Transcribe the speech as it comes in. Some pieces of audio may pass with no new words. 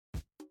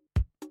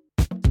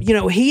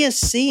he is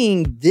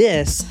seeing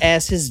this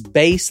as his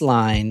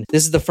baseline.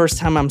 This is the first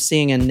time I'm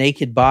seeing a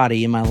naked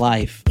body in my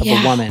life of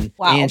a woman.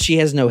 Wow. And she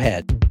has no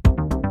head.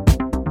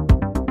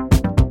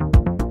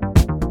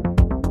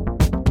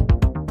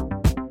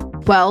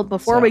 Well,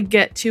 before we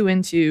get too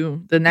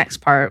into the next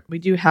part, we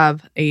do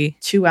have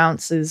 2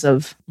 ounces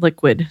of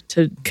liquid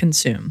to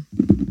consume.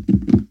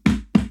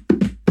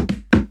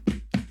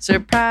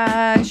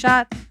 Surprise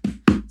shot.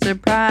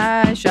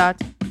 Surprise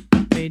shot.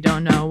 We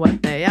don't know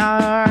what they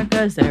are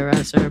because they're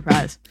a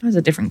surprise. That was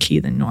a different key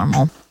than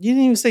normal. You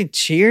didn't even say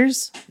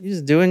cheers? You're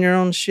just doing your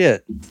own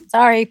shit.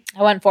 Sorry,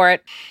 I went for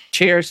it.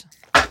 Cheers.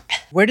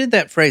 Where did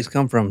that phrase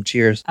come from,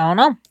 cheers? I don't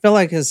know. I feel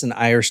like it's an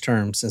Irish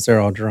term since they're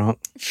all drunk.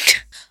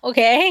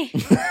 Okay.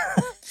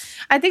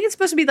 I think it's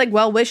supposed to be like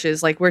well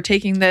wishes. Like we're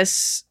taking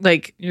this,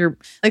 like you're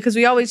like, because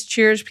we always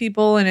cheers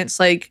people and it's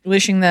like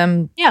wishing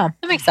them. Yeah,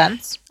 that makes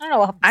sense. I don't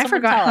know. I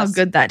forgot how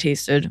good that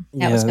tasted.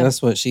 Yeah,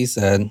 that's what she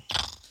said.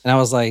 And I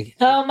was like,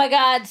 oh my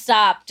God,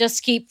 stop.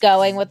 Just keep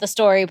going with the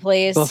story,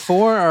 please.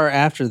 Before or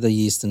after the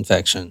yeast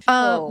infection?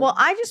 Well,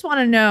 I just want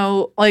to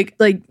know, like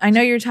I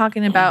know you're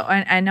talking about,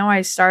 I know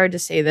I started to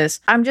say this.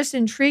 I'm just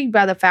intrigued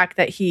by the fact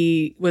that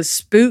he was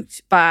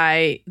spooked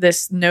by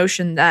this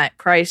notion that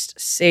Christ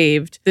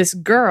saved this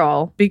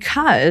girl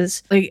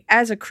because, like,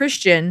 as a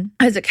Christian,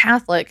 as a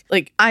Catholic,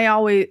 like, I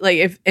always, like,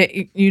 if,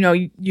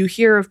 you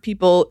hear of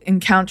people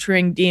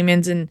encountering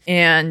demons and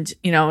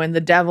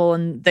the devil,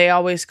 and they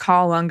always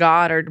call on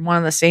God or one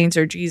of the saints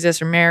or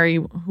Jesus or Mary,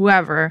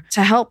 whoever,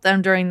 to help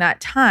them during that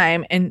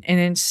time. And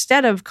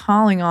instead of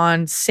calling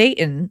on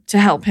Satan to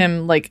help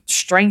him like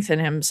strengthen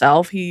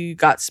himself, he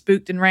got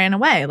spooked and ran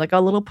away like a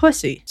little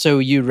pussy. So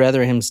you'd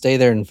rather him stay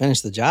there and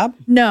finish the job?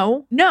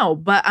 No,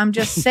 but I'm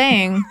just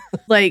saying,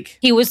 like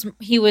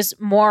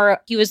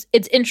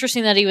it's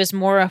interesting that he was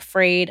more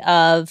afraid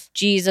of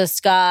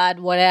Jesus, God,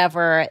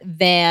 whatever,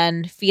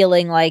 than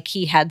feeling like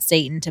he had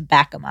Satan to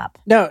back him up.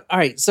 No, all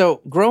right.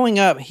 So growing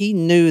up, he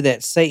knew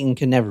that Satan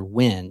could never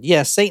win.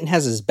 Yeah, Satan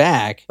has his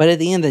back, but at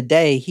the end of the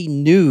day, he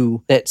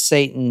knew that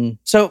Satan.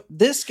 So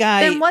this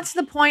guy. Then what's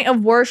the point of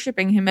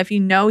worshiping him if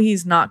you know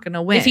he's not going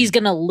to win? If he's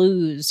going to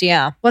lose,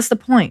 yeah. What's the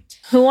point?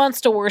 Who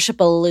wants to worship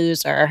a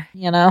loser,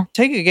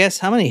 Take a guess.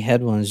 How many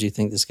head wounds do you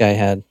think this guy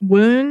had?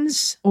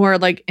 Wounds or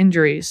like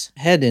injuries?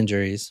 Head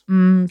injuries.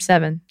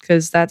 7,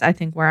 because that's, I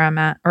think, where I'm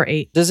at, or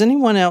 8. Does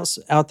anyone else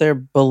out there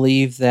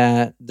believe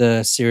that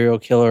the serial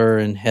killer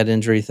and head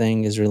injury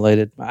thing is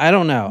related? I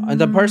don't know.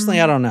 Personally,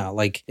 I don't know.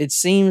 Like, it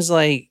seems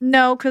like...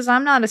 No, because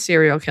I'm not a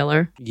serial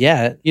killer.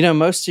 Yeah.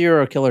 Most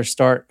serial killers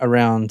start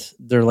around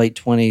their late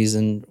 20s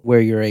and where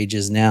your age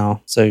is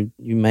now. So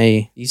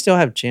you still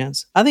have a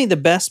chance. I think the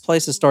best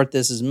place to start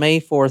this is May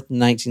 4th,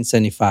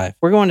 1975.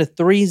 We're going to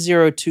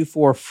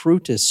 3024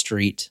 Fruita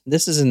Street.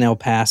 This is in El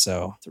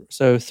Paso.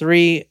 So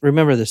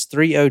remember this,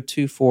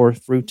 3024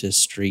 Fruita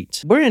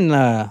Street. We're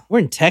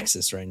in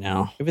Texas right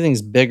now.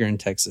 Everything's bigger in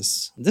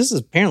Texas. This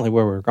is apparently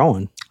where we're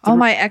going. All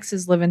my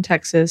exes live in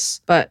Texas,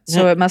 but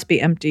so it must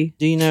be empty.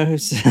 Do you know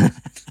who's...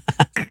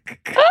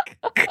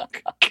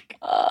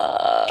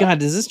 God,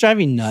 does this drive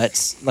you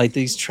nuts? Like,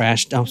 these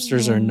trash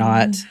dumpsters are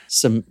not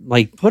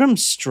put them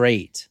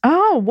straight.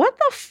 Oh, what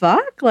the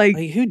fuck? Like,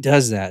 who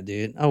does that,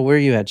 dude? Oh, where are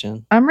you at,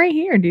 Jen? I'm right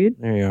here, dude.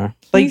 There you are.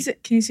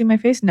 Can you see my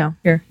face? No,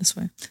 here, this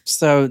way.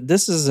 So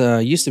this is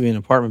used to be an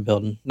apartment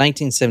building.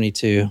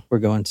 1972. We're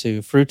going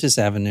to Fruitas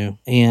Avenue,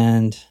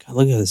 and God,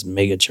 look at this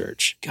mega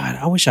church. God,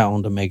 I wish I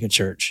owned a mega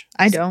church.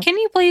 I don't. Can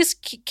you please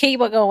keep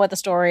going with the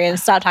story and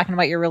stop talking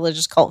about your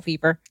religious cult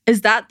fever?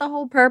 Is that the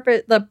whole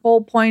purpose? The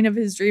whole point of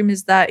his dream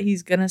is that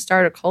he's gonna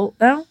start a cult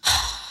now?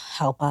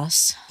 Help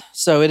us.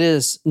 So it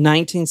is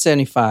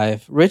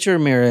 1975. Richard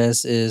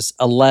Ramirez is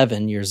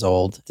 11 years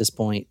old at this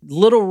point.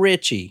 Little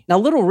Richie. Now,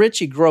 Little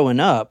Richie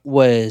growing up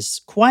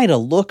was quite a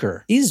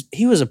looker.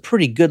 He was a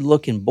pretty good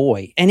looking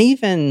boy. And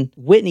even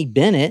Whitney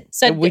Bennett,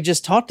 that we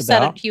just talked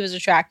about. Said he was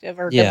attractive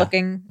or good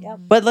looking. Yep.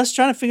 But let's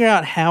try to figure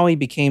out how he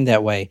became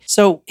that way.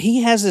 So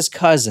he has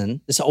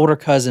this older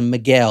cousin,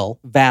 Miguel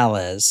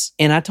Valles.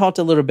 And I talked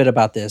a little bit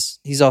about this.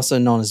 He's also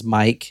known as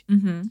Mike.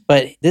 Mm-hmm.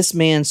 But this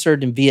man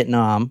served in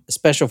Vietnam, a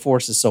special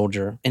forces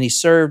soldier. And he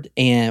served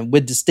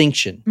with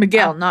distinction.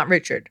 Miguel, not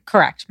Richard.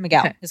 Correct.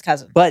 Miguel, his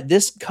cousin. But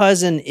this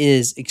cousin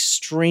is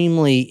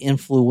extremely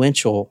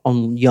influential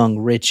on young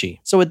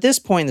Richie. So at this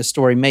point in the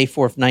story, May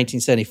 4th,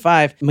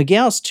 1975,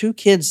 Miguel's 2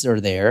 kids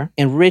are there,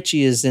 and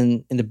Richie is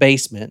in the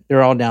basement.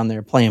 They're all down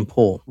there playing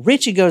pool.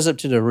 Richie goes up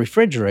to the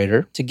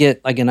refrigerator to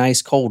get like an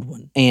ice cold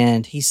one,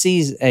 and he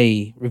sees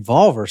a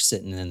revolver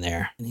sitting in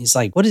there. And he's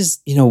like, what is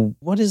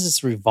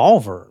this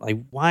revolver?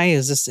 Like, why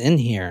is this in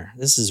here?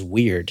 This is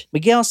weird.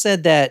 Miguel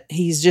said that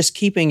he's he's just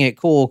keeping it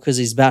cool because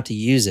he's about to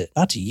use it.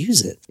 About to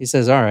use it. He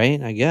says, all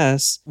right, I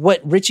guess.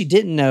 What Richie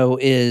didn't know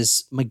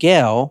is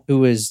Miguel,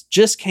 who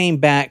just came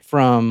back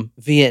from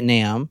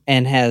Vietnam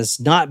and has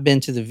not been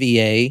to the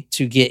VA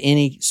to get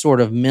any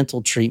sort of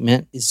mental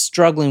treatment, is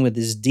struggling with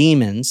his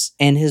demons.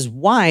 And his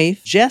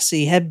wife,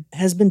 Jessie,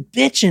 has been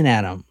bitching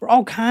at him for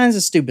all kinds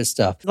of stupid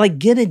stuff. Like,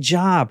 get a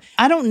job.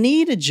 I don't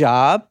need a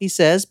job, he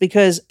says,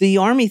 because the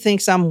Army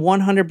thinks I'm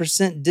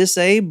 100%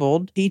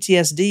 disabled,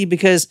 PTSD,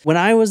 because when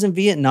I was in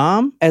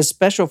Vietnam as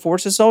Special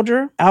Forces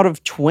soldier, out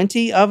of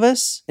 20 of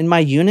us in my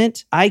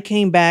unit, I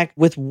came back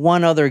with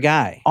one other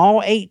guy.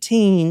 All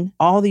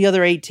the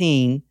other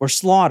 18 were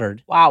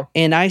slaughtered. Wow.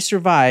 And I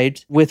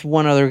survived with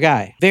one other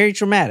guy. Very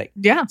traumatic.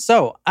 Yeah.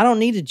 So I don't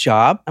need a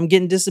job. I'm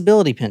getting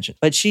disability pension.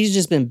 But she's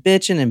just been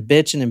bitching and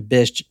bitching and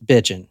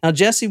bitching. Now,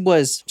 Jessie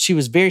was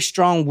very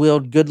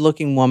strong-willed,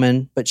 good-looking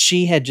woman, but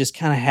she had just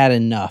kind of had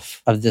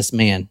enough of this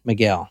man,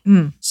 Miguel.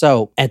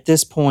 So at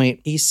this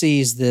point, he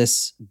sees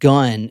this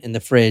gun in the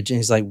fridge and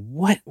he's like,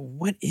 what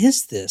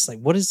is this? Like,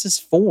 what is this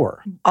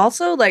for?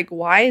 Also, like,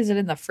 why is it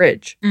in the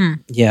fridge?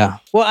 Yeah.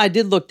 Well, I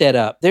did look that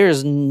up. There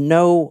is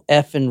no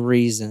effing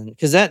reason,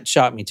 because that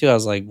shocked me too. I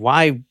was like,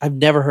 why? I've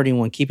never heard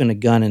anyone keeping a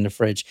gun in the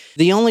fridge.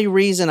 The only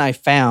reason I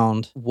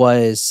found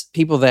was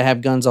people that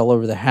have guns all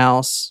over the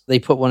house. They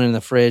put one in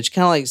the fridge,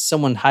 kind of like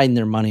someone hiding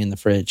their money in the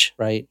fridge,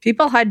 right?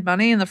 People hide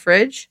money in the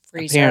fridge?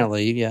 Freezer.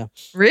 Apparently, yeah.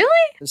 Really?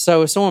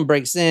 So if someone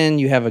breaks in,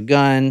 you have a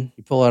gun,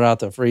 you pull it out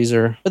the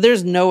freezer. But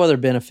there's no other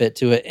benefit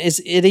to it.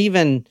 It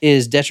even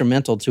is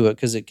detrimental to it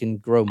because it can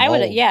grow mold. I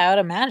would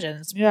imagine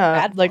it's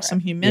bad like for some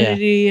it.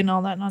 humidity and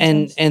all that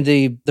nonsense. And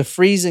the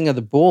freezing of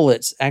the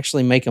bullets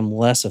actually make them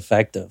less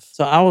effective.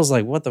 So I was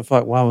like, what the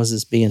fuck? Why was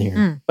this being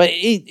here? But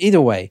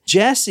either way,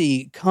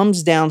 Jessie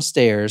comes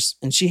downstairs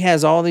and she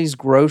has all these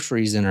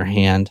groceries in her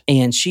hand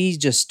and she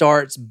just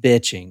starts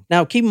bitching.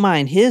 Now, keep in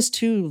mind, his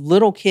two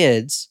little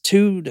kids,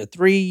 2 to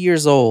 3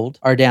 years old,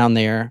 are down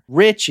there.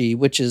 Richie,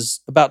 which is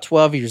about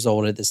 12 years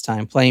old at this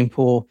time, playing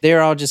pool.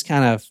 They're all just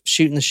kind of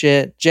shooting the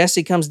shit.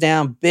 Jessie comes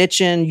down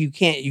bitching.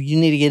 You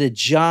need to get a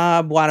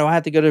job. Why do I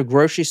have to go to a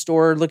grocery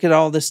store? Look at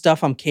all this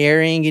stuff I'm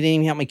carrying. You didn't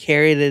even help me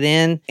carry it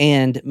in.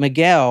 And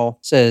Miguel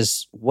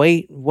says,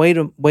 wait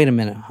a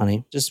minute,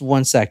 honey. Just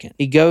 1 second.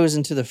 He goes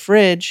into the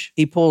fridge.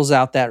 He pulls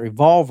out that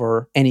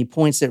revolver and he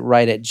points it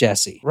right at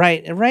Jessie.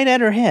 Right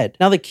at her head.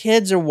 Now the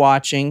kids are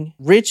watching.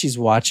 Richie's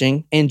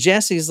watching. And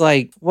Jessie's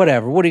like,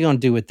 whatever. What are you going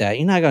to do with that?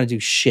 You're not going to do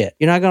shit.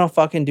 You're not going to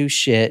fucking do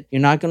shit.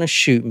 You're not going to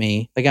shoot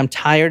me. Like, I'm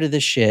tired of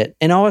this shit.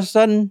 And all of a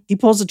sudden, he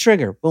pulls the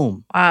trigger.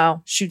 Boom.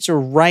 Wow. Shoots her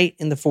right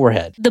in the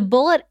forehead. The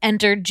bullet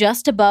entered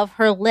just above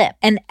her lip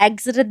and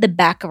exited the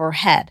back of her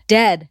head.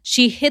 Dead,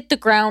 she hit the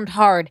ground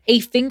hard, a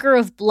finger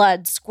of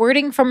blood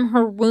squirting from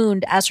her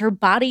wound as her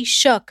body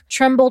shook,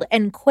 trembled,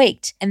 and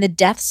quaked in the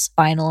death's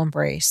final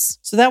embrace.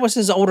 So that was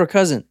his older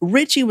cousin.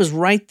 Richie was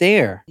right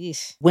there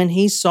when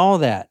he saw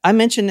that. I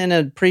mentioned in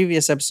a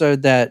previous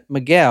episode that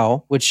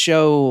Miguel would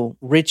show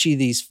Richie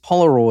these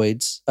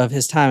Polaroids of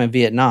his time in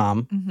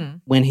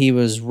Vietnam when he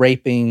was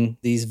raping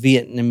these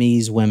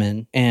Vietnamese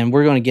women. And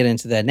we're going to get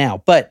into that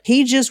now. But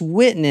he just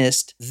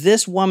witnessed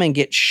this woman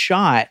get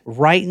shot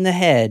right in the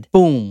head.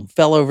 Boom,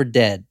 fell over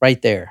dead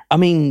right there. I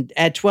mean,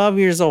 at 12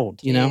 years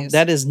old, you know,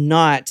 that is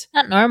not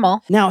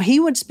normal. Now, he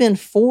would spend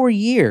 4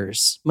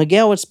 years,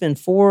 Miguel would spend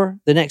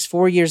the next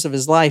 4 years of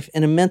his life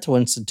in a mental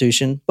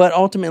institution. But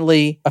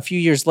ultimately, a few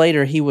years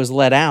later, he was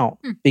let out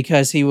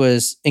because he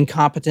was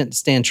incompetent to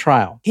stand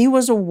trial. He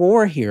was a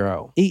war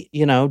hero. He,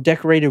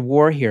 decorated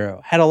war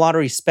hero, had a lot of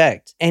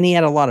respect, and he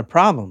had a lot of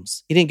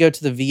problems. He didn't go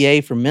to the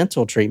VA for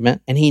mental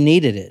treatment, and he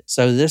needed it.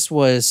 So this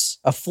was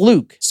a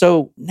fluke.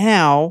 So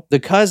now the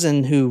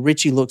cousin who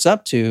Richie looks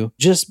up to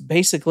just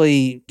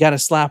basically got a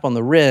slap on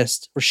the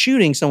wrist for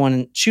shooting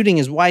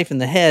his wife in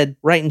the head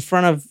right in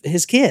front of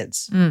his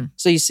kids.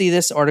 So you see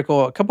this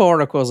article, a couple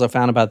articles I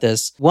found about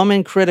this.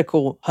 Woman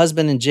critical,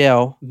 husband in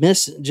jail.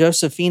 Miss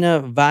Josefina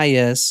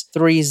Valles,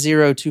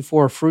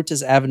 3024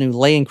 Frutas Avenue,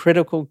 lay in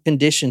critical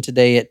condition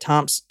today at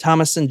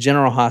Thomason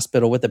General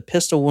Hospital with a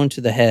pistol wound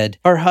to the head.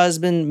 Her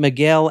husband,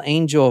 Miguel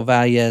Angel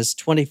Valles,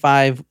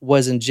 25,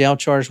 was in jail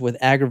charged with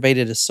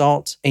aggravated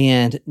assault.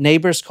 And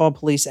neighbors called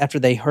police after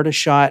they heard a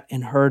shot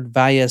and heard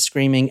Valles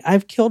screaming,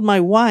 "I've killed my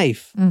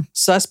wife."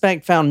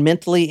 Suspect found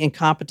mentally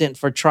incompetent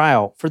for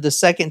trial. For the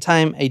second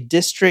time, a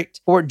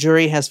district court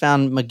jury has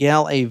found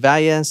Miguel A.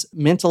 Valles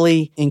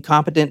mentally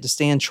incompetent to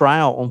stand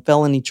trial on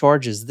felony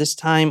charges, this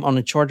time on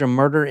a charge of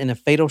murder in a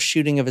fatal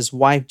shooting of his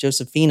wife,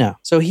 Josefina.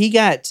 So he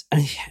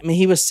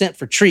was sent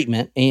for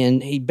treatment,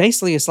 and he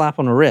basically a slap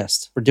on the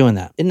wrist for doing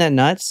that. Isn't that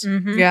nuts?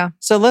 Yeah.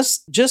 So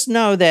let's just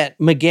know that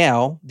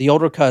Miguel, the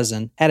older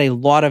cousin, had a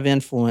lot of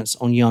influence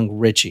on young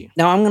Richie.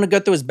 Now I'm going to go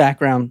through his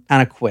background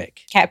kind of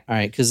quick. Okay. All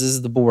right, because this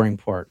is the boring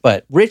part.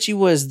 But Richie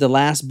was the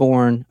last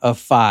born of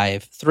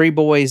 5, 3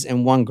 boys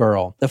and 1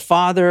 girl. The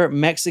father,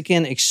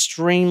 Mexican,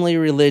 extremely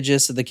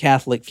religious of the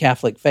Catholic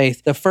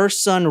faith. The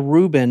first son,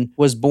 Reuben,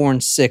 was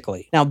born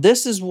sickly. Now, Now,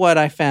 this is what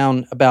I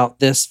found about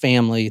this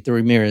family, the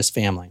Ramirez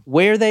family.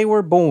 Where they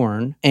were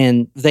born,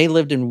 and they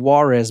lived in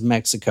Juarez,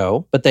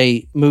 Mexico, but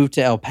they moved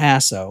to El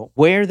Paso.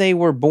 Where they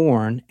were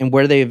born and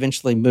where they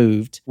eventually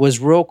moved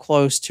was real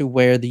close to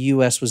where the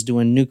U.S. was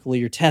doing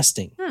nuclear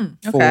testing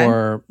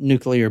for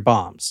nuclear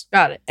bombs.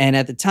 Got it. And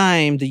at the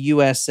time, the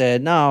U.S.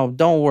 said, no,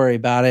 don't worry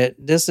about it.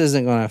 This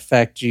isn't going to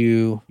affect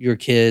you, your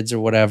kids, or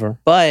whatever.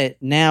 But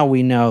now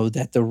we know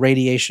that the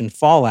radiation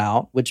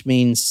fallout, which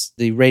means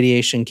the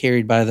radiation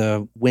carried by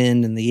the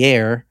wind and the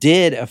air,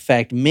 did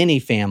affect many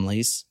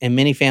families. And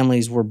many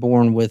families were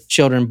born with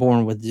children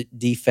born with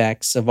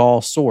defects of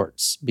all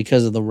sorts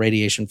because of the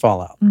radiation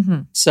fallout.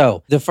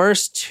 So the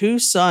first two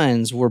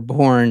sons were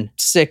born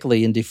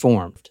sickly and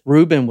deformed.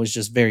 Reuben was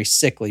just very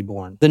sickly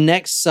born. The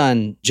next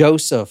son,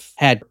 Joseph,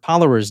 had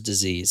Ramirez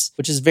disease,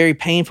 which is very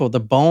painful.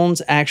 The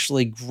bones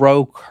actually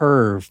grow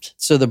curved.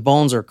 So the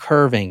bones are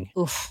curving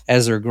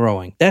as they're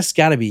growing. That's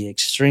got to be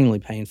extremely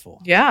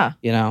painful. Yeah.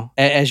 You know,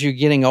 as you're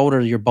getting older,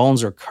 your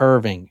bones are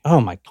curving.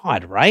 Oh my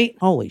God, right?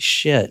 Holy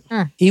shit.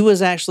 He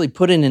was actually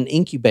put in an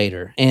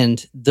incubator,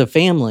 and the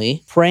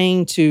family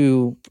praying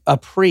to a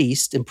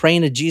priest and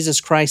praying to Jesus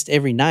Christ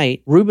every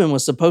night. Reuben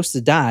was supposed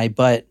to die,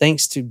 but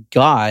thanks to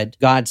God,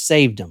 God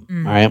saved him.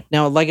 All right.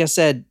 Now, like I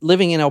said,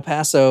 living in El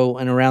Paso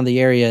and around the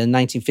area in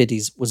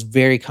 1950s was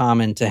very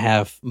common to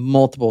have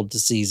multiple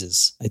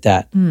diseases like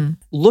that.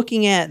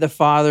 Looking at the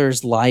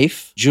father's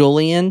life,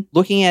 Julian,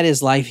 looking at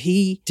his life,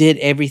 he did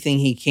everything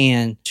he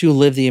can to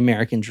live the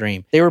American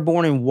dream. They were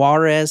born in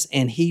Juarez,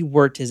 and he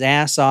worked his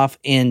ass off,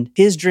 and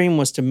his dream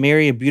was to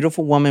marry a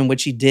beautiful woman,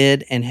 which he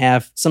did, and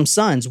have some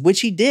sons,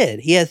 which he did.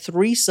 He had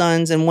 3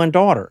 sons and 1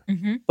 daughter.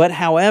 But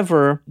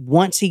however,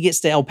 once he gets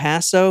to El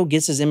Paso,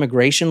 gets his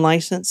immigration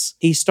license,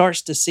 he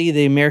starts to see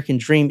the American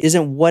dream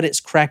isn't what it's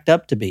cracked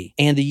up to be.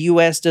 And the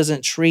U.S.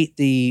 doesn't treat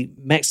the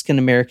Mexican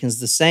Americans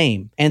the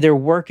same. And they're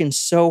working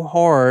so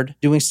hard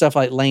doing stuff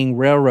like laying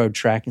railroad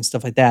track and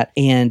stuff like that.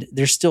 And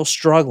they're still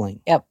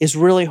struggling. It's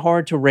really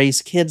hard to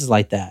raise kids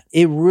like that.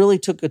 It really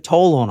took a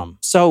toll on them.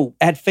 So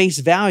at face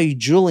value,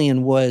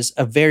 Julian was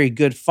a very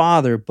good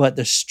father, but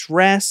the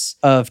stress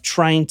of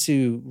trying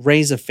to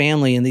raise a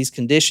family in these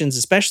conditions,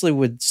 especially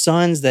with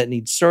sons that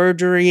need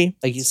surgery,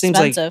 like it seems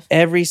like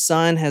every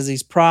son has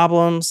these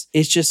problems.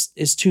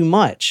 It's too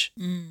much.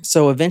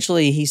 So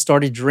eventually he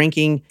started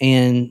drinking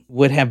and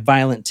would have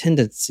violent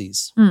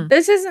tendencies.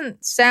 This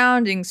isn't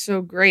sounding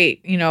so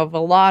great, of a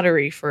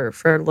lottery for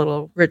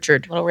little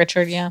Richard. Little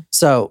Richard, yeah.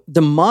 So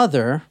the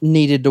mother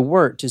needed to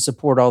work to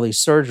support all these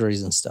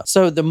surgeries and stuff.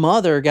 So the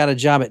mother got a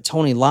job at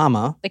Tony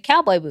Lama. The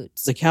cowboy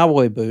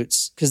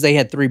boots. Because they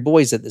had 3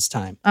 boys at this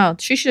time. Oh,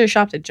 she should have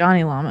shopped at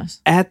Johnny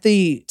Lama's. At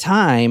the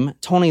time,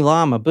 Tony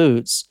Lama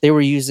boots, they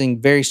were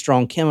using very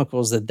strong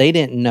chemicals that they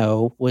didn't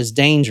know was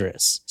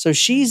dangerous. So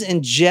she's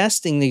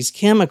ingesting these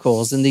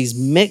chemicals and these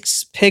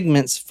mixed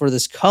pigments for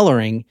this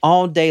coloring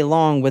all day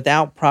long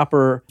without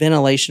proper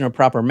ventilation or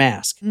proper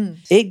mask.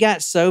 It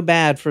got so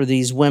bad for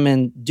these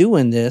women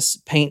doing this,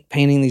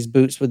 painting these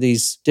boots with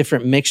these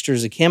different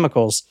mixtures of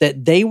chemicals,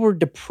 that they were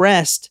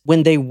depressed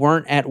when they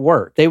weren't at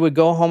work. They would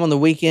go home on the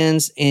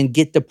weekends and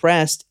get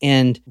depressed,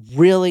 and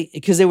really,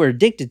 because they were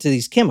addicted to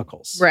these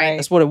chemicals. Right.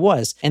 That's what it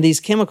was. And these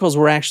chemicals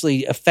were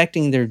actually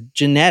affecting their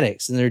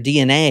genetics and their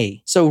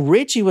DNA. So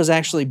Richie was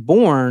actually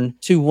born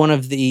to one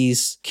of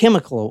these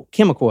chemical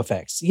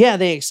effects. Yeah,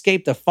 they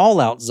escaped the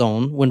fallout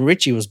zone when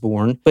Richie was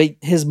born, but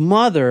his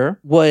mother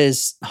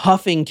was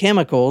huffing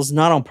chemicals,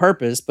 not on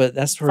purpose, but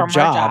that's her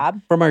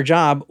job. From her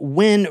job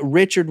when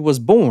Richard was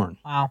born.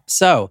 Wow.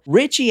 So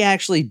Richie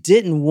actually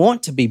didn't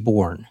want to be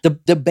born.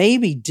 The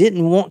baby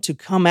didn't want to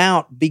come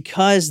out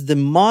because the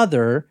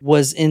mother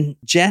was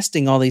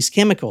ingesting all these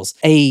chemicals.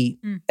 A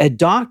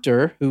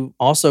doctor who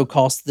also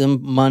cost them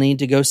money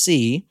to go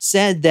see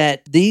said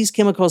that these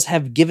chemicals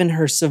have given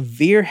her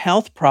severe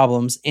health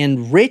problems,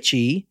 and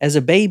Richie, as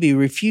a baby,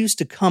 refused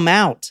to come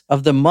out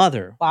of the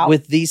mother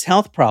with these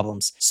health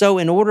problems. So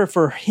in order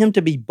for him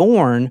to be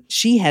born,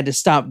 she had to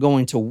stop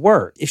going to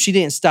work. If she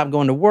didn't stop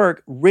going to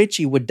work,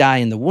 Richie would die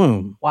in the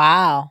womb.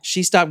 Wow.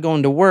 She stopped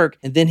going to work,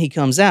 and then he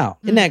comes out.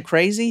 Isn't that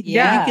crazy?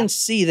 Yeah. You can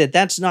see that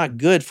that's not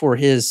good for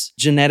his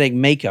genetic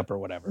makeup or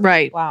whatever.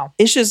 Right. Wow.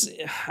 It's just,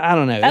 I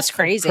don't know. That's It's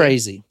crazy.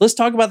 crazy. Let's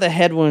talk about the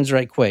head wounds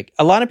right quick.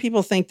 A lot of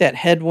people think that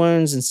head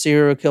wounds and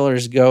serial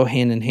killers go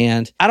hand in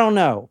hand. I don't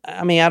know.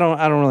 I mean, I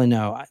don't really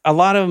know. A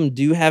lot of them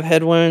do have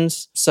head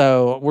wounds,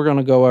 so we're going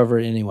to go over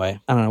it anyway.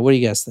 I don't know. What do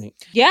you guys think?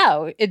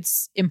 Yeah,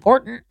 it's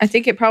important. I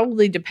think it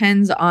probably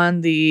depends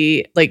on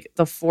the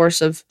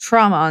force of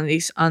trauma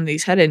on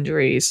these head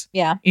injuries.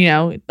 Yeah.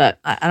 But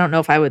I don't know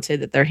if I would say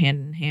that they're hand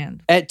in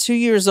hand. At 2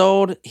 years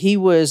old, he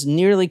was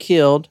nearly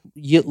killed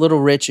little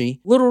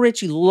Richie. Little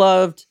Richie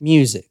loved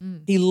music.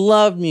 He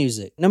loved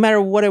music. No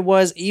matter what it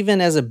was,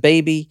 even as a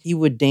baby, he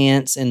would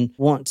dance and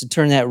want to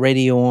turn that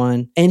radio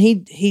on. And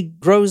he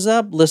grows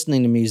up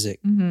listening to music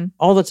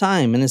all the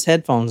time in his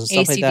headphones and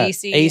stuff like that.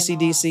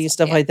 AC/DC,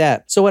 stuff like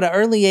that. So at an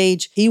early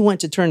age, he went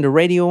to turn the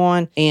radio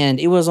on, and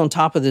it was on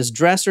top of this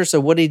dresser. So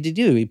what did he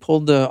do? He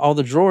pulled all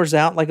the drawers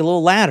out like a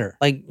little ladder,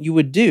 like you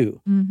would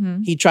do.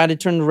 He tried to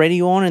turn the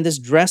radio on, and this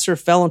dresser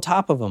fell on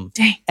top of him.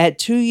 Dang. At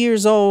 2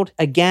 years old,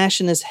 a gash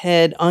in his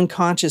head,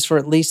 unconscious for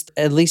at least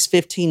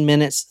 15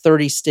 minutes,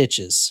 30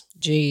 stitches.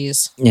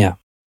 Jeez. Yeah.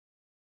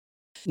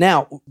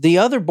 Now, the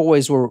other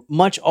boys were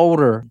much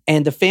older,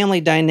 and the family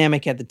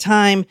dynamic at the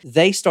time,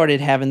 they started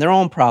having their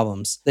own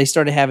problems. They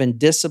started having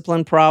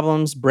discipline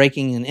problems,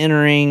 breaking and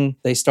entering.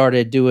 They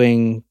started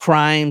doing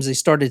crimes. They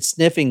started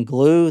sniffing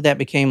glue. That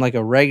became like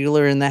a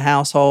regular in the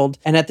household.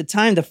 And at the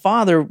time, the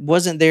father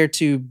wasn't there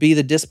to be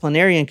the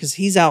disciplinarian because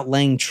he's out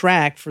laying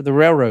track for the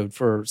railroad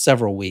for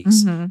several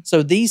weeks.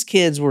 So these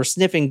kids were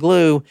sniffing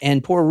glue,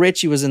 and poor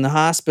Richie was in the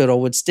hospital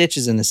with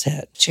stitches in his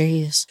head.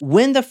 Jeez.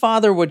 When the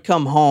father would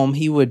come home,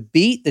 he would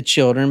beat the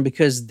children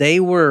because they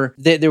were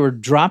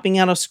dropping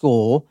out of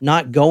school,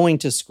 not going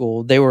to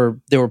school. There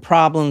were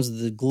problems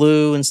with the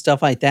glue and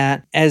stuff like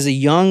that. As a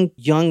young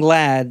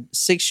lad,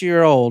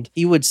 6-year-old,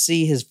 he would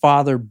see his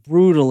father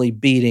brutally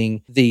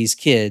beating these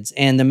kids.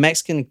 And the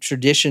Mexican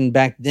tradition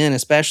back then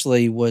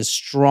especially was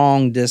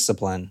strong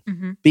discipline,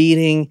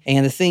 beating.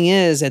 And the thing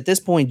is, at this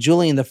point,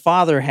 Julian, the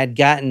father, had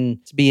gotten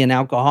to be an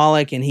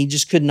alcoholic, and he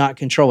just could not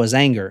control his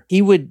anger.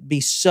 He would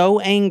be so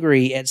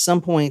angry at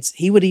some points,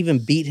 he would even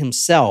beat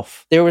himself.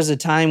 There was a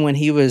time when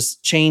he was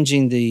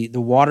changing the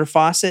water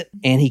faucet,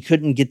 and he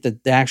couldn't get the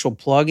actual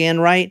plug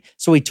in right.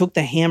 So he took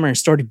the hammer and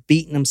started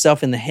beating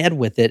himself in the head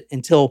with it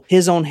until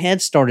his own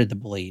head started to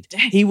bleed.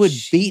 He would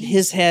beat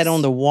his head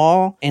on the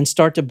wall and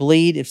start to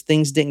bleed if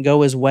things didn't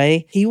go his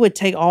way. He would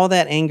take all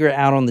that anger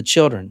out on the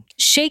children.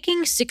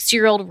 Shaking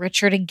 6-year-old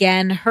Richard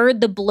again heard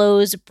the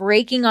blows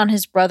breaking on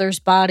his brother's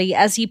body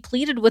as he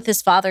pleaded with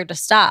his father to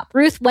stop.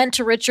 Ruth went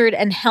to Richard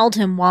and held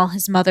him while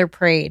his mother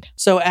prayed.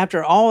 So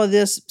after all of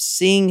this,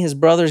 seeing his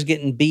brothers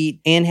getting beat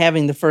and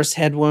having the first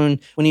head wound,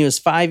 when he was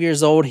 5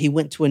 years old, he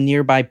went to a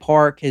nearby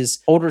park. His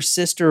older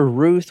sister,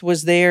 Ruth,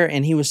 was there,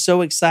 and he was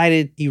so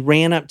excited. He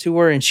ran up to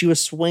her, and she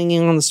was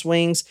swinging on the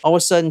swings. All of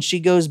a sudden, she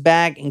goes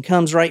back and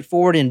comes right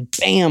forward and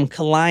bam,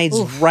 collides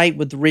right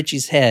with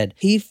Richie's head.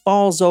 He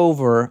falls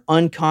over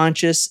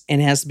unconscious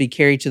and has to be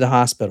carried to the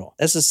hospital.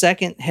 That's the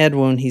second head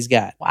wound he's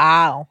got.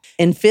 Wow.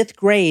 In 5th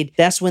grade,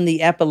 that's when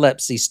the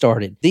epilepsy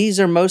started. These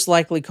are most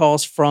likely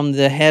caused from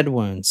the head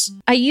wounds.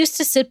 I used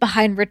to sit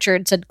behind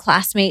Richard, said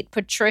classmate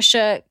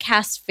Patricia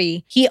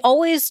Casfy. He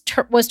always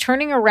was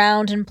turning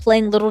around and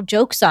playing little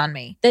jokes on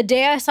me. The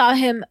day I saw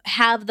him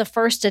have the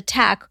first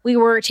attack, we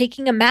were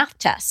taking a math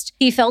test.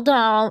 He fell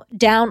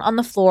down on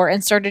the floor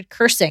and started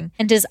cursing,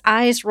 and his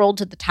eyes rolled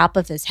to the top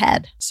of his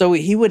head. So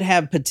he would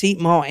have petit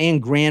mal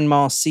and grand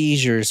mal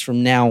seizures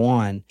from now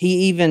on. He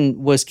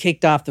even was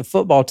kicked off the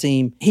football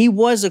team. He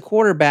was a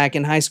quarterback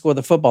in high school of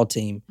the football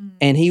team,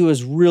 and he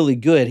was really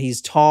good.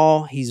 He's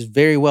tall. He's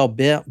very well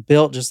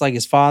built, just like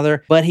his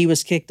father, but he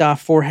was kicked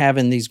off for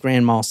having these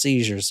grand mal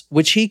seizures,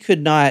 which he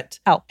could not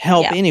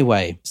help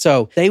anyway.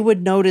 So they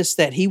would notice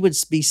that he would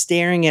be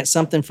staring at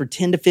something for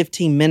 10 to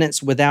 15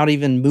 minutes without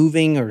even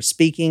moving or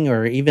speaking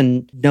or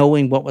even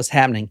knowing what was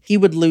happening. He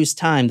would lose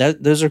time.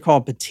 Those are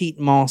called petit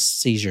mal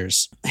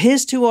seizures.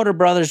 His 2 older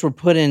brothers were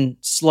put in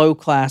slow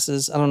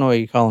classes. I don't know what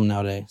you call them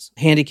nowadays.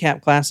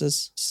 Handicap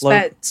classes?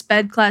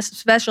 Sped class,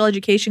 special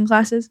education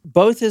classes.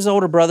 Both his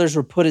older brothers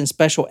were put in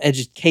special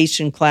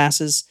education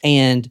classes,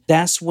 and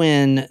that's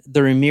when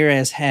the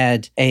Ramirez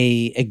had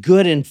a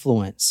good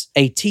influence,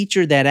 a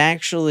teacher that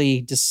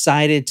actually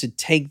decided to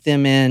take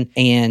them in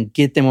and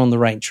get them on the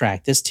right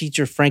track. This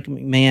teacher, Frank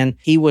McMahon,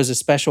 he was a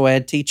special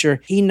ed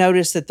teacher. He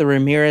noticed that the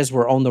Ramirez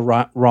were on the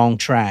wrong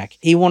track.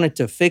 He wanted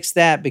to fix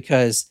that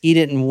because he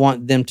didn't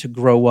want them to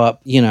grow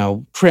up,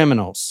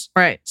 criminals.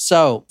 Right.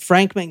 So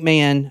Frank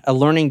McMahon, a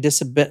learning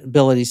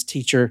disabilities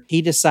teacher,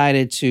 he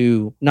decided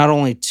to not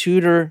only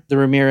tutor the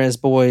Ramirez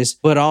boys,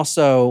 but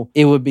also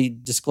it would be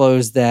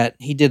disclosed that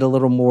he did a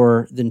little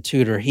more than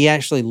tutor. He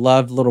actually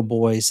loved little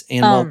boys,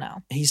 and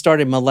he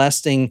started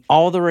molesting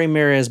all the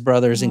Ramirez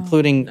brothers,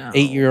 including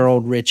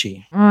 8-year-old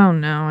Richie. Oh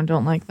no, I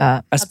don't like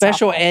that. A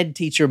special ed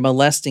teacher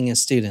molesting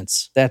his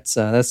students. That's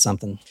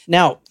something.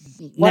 Now,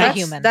 what a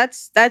human.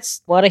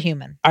 That's what a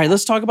human. All right,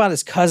 let's talk about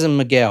his cousin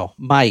Miguel,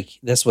 Mike.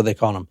 That's what they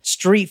call him.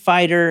 Street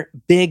fighter,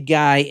 big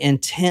guy,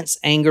 intense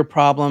anger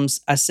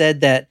problems. I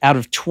said that out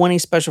of 20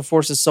 Special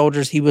Forces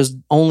soldiers, he was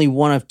only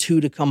one of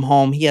 2 to come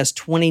home. He has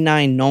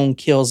 29 known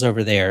kills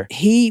over there.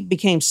 He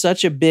became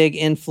such a big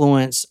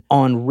influence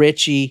on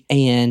Richie,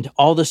 and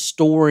all the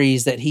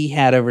stories that he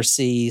had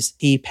overseas,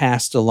 he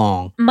passed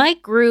along.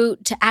 Mike grew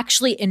to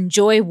actually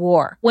enjoy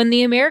war. When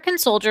the American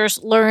soldiers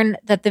learned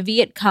that the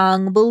Viet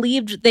Cong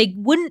believed they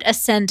they wouldn't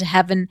ascend to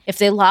heaven if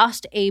they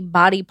lost a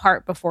body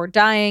part before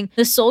dying,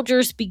 the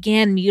soldiers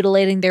began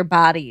mutilating their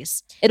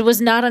bodies. It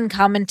was not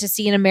uncommon to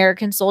see an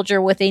American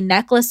soldier with a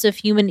necklace of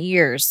human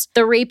ears.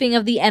 The raping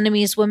of the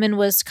enemy's women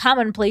was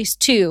commonplace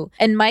too,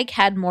 and Mike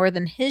had more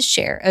than his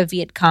share of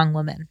Viet Cong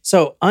women.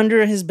 So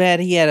under his bed,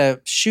 he had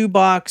a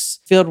shoebox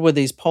filled with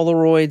these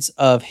Polaroids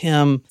of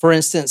him. For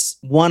instance,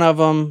 one of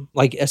them,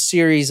 like a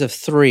series of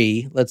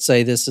 3. Let's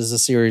say this is a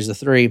series of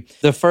 3.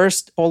 The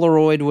first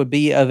Polaroid would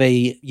be of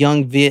a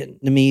young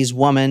Vietnamese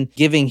woman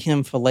giving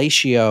him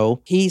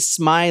fellatio. He's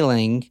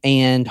smiling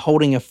and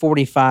holding a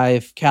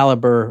 45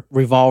 caliber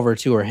revolver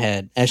to her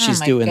head as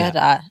she's doing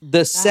that.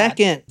 The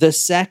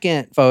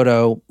second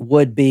photo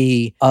would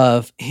be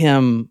of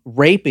him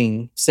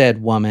raping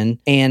said woman,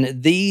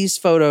 and these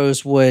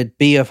photos would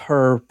be of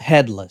her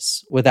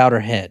headless, without her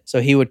head.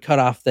 So he would cut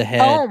off the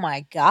head. Oh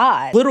my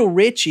God. Little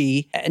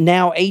Richie,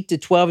 now 8 to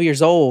 12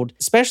 years old,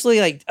 especially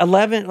like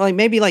 11, like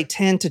maybe like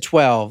 10 to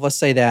 12, let's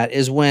say that,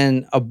 is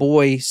when a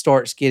boy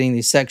starts getting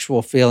these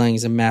sexual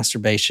feelings and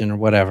masturbation or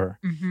whatever.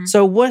 Mm-hmm.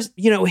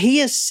 So he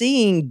is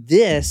seeing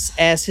this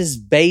as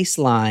his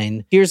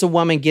baseline. Here's a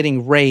woman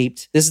getting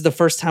raped. This is the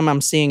first time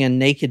I'm seeing a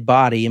naked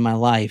body in my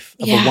life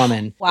of a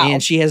woman. Wow.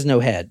 And she has no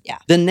head. Yeah.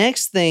 The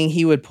next thing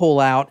he would pull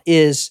out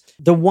is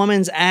the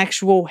woman's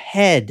actual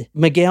head.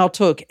 Miguel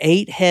took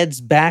 8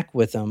 heads back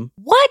with him.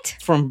 What?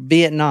 From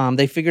Vietnam.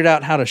 They figured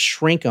out how to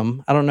shrink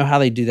them. I don't know how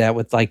they do that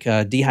with like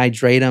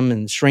dehydrate them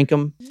and shrink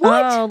them.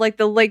 What? Oh, like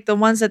the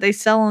ones that they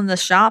sell in the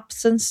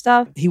shops and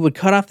stuff. He would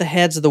cut off the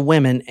heads of the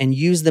women and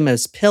use them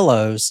as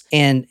pillows,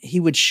 and he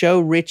would show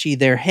Richie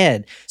their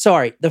head.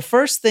 Sorry, the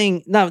first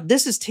thing, no,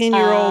 this is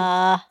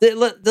 10-year-old,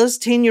 this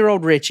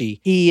 10-year-old Richie.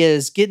 He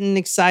is getting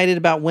excited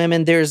about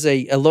women. There's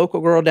a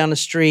local girl down the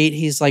street.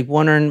 He's like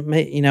wondering,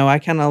 I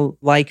kind of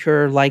like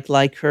her.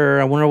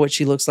 I wonder what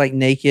she looks like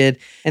naked.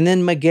 And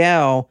then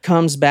Miguel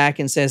comes back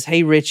and says,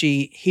 hey,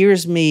 Richie,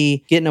 here's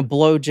me getting a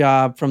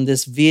blowjob from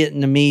this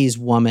Vietnamese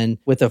woman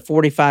with a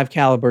 45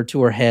 caliber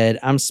to her head.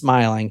 I'm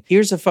smiling.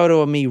 Here's a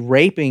photo of me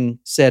raping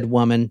said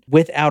woman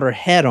without her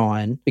head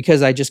on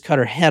because I just cut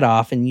her head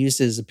off and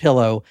used it as a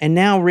pillow. And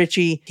now,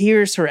 Richie,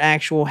 here's her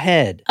actual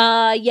head.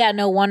 Yeah,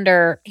 no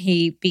wonder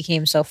he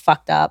became so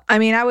fucked up. I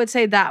mean, I would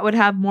say that would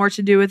have more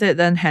to do with it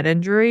than head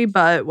injury,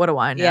 but what do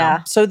I know?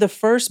 Yeah. So the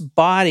first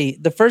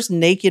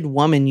naked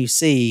woman you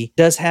see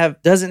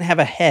doesn't have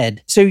a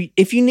head. So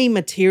if you need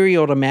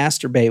material to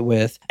masturbate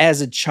with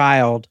as a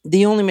child,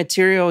 the only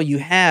material you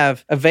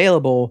have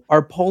available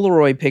are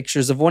Polaroid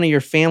pictures of one of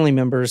your family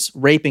members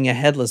raping a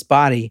headless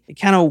body. It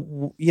kind of,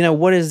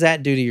 what does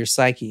that do to your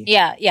psyche?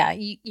 Yeah,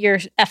 you're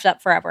effed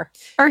up forever.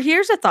 Or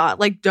here's a thought,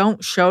 like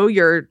don't show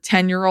your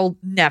 10-year-old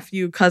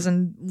nephew,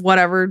 cousin,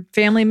 whatever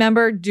family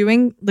member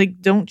doing,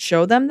 like don't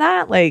show them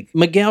that. Like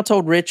Miguel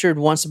told Richard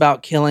once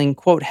about killing,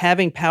 quote,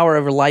 having power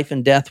over life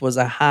and death was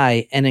a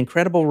high, an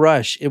incredible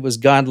rush. It was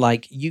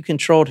godlike. You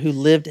controlled who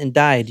lived and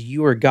died.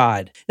 You were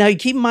God. Now, you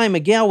keep in mind,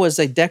 Miguel was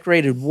a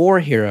decorated war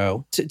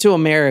hero to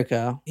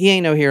America. He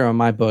ain't no hero in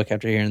my book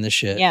after hearing this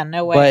shit. Yeah,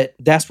 no way. But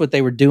that's what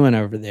they were doing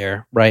over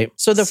there, right?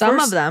 So some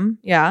of them,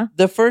 yeah.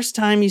 The first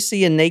time you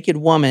see a naked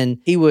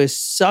woman, he was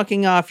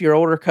sucking off your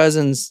older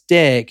cousin's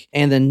dick,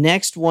 and the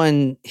next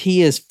one,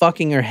 he is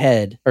fucking her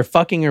head or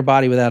fucking her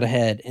body without a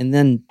head. And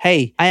then,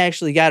 hey, I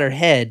actually got her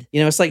head.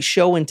 It's like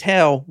show and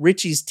tell.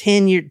 Richie's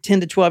 10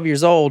 to 12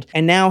 years old,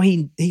 and now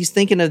he's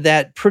thinking of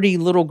that pretty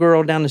little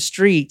girl down the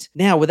street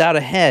now without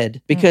a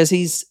head because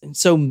he's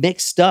so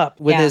mixed up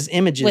with his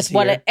images with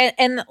here.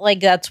 And like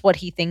that's what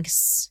he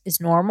thinks is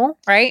normal,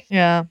 right?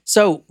 Yeah.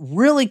 So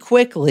really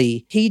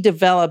quickly, he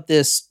developed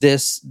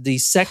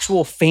these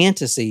sexual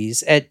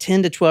fantasies at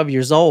 10 to 12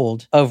 years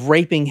old of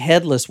raping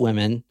headless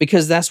women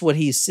because that's what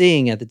he's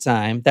seeing at the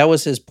time. That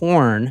was his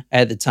porn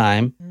at the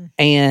time.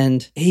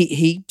 And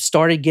he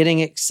started getting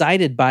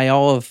excited by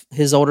all of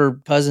his older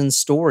cousin's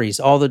stories,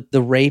 all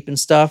the rape and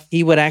stuff.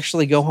 He would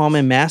actually go home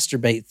and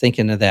masturbate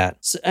thinking of that.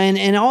 So,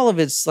 and all of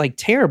it's like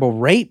terrible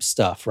rape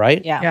stuff,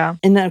 right? Yeah.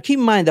 And now keep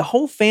in mind, the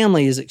whole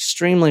family is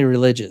extremely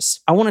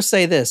religious. I want to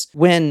say this.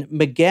 When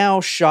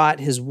Miguel shot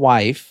his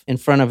wife in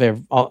front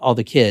of all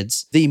the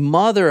kids, the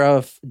mother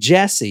of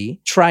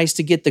Jesse tries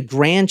to get the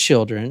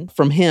grandchildren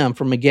from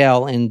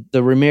Miguel and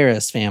the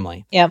Ramirez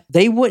family. Yep.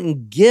 They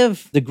wouldn't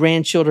give the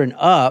grandchildren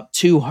up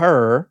to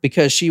her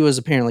because she was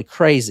apparently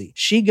crazy.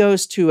 She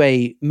goes to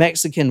a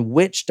Mexican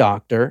witch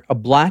doctor, a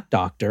black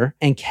doctor,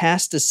 and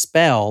casts a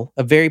spell,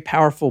 a very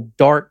powerful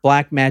dark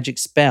black magic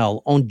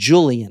spell on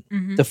Julian,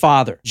 the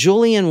father.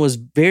 Julian was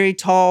very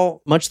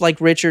tall, much like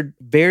Richard,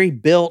 very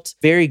built,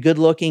 very good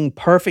looking,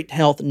 perfect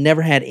health,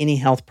 never had any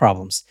health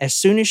problems. As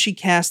soon as she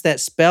cast that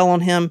spell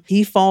on him,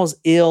 he falls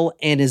ill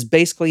and is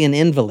basically an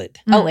invalid.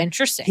 Oh,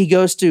 interesting. He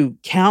goes to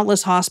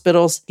countless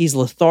hospitals. He's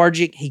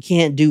lethargic. He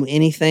can't do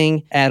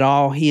anything at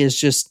all. He he is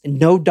just,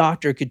 no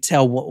doctor could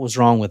tell what was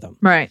wrong with him.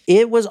 Right.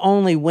 It was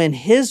only when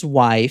his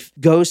wife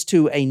goes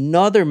to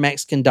another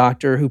Mexican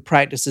doctor who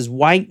practices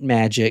white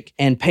magic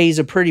and pays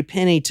a pretty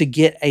penny to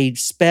get a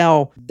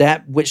spell,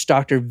 that witch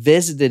doctor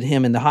visited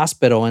him in the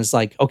hospital and it's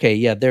like, okay,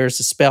 yeah, there's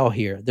a spell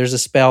here. There's a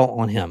spell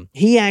on him.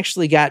 He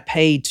actually got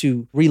paid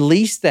to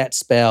release that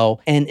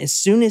spell. And as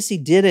soon as he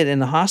did it in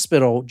the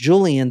hospital,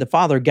 Julian, the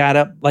father, got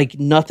up like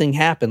nothing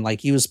happened.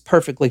 Like he was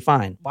perfectly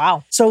fine.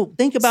 Wow. So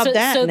think about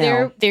that so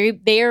now.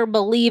 they're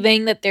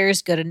believing that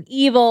there's good and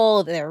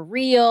evil, they're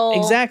real.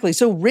 Exactly.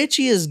 So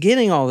Richie is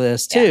getting all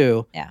this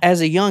too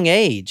as a young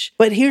age.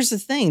 But here's the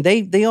thing.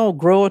 They all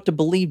grow up to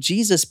believe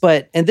Jesus,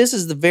 and this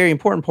is the very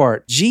important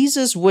part,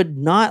 Jesus would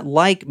not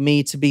like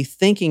me to be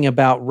thinking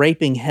about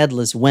raping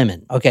headless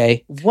women.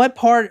 Okay. What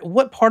part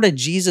of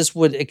Jesus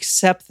would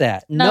accept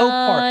that? No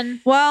part.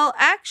 Well,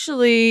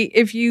 actually,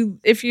 if you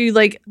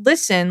like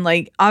listen,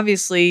 like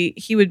obviously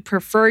he would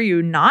prefer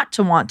you not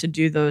to want to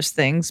do those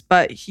things,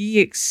 but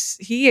he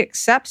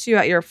accepts you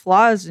at your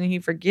flaws and he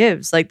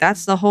forgives. Like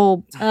that's the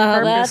whole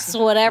purpose. That's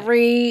what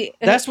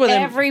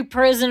every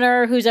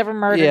prisoner who's ever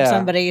murdered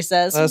somebody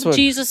says.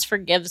 Jesus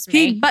forgives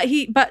me.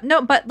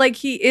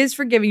 He is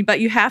forgiving, but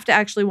you have to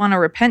actually want to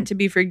repent to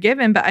be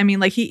forgiven. But I mean,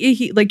 like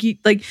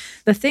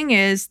the thing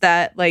is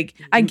that like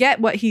I get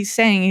what he's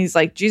saying. He's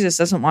like, Jesus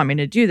doesn't want me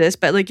to do this,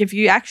 but like if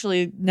you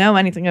actually know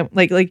anything,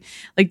 like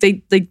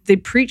they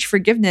preach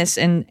forgiveness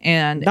and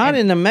not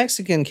in the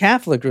Mexican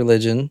Catholic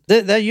religion.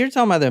 That you're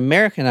talking about the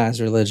Americanized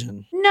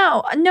religion.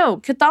 No,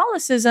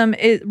 Catholicism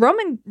is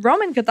Roman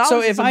Catholicism.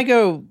 So if I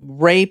go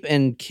rape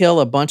and kill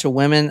a bunch of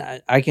women,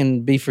 I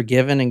can be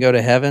forgiven and go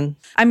to heaven?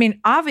 I mean,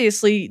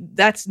 obviously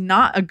that's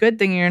not a good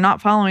thing. You're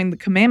not following the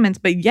commandments,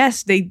 but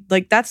yes,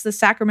 that's the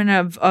sacrament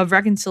of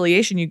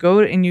reconciliation. You go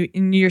and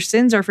your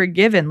sins are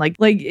forgiven. Like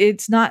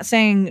it's not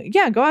saying,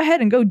 yeah, go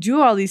ahead and go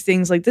do all these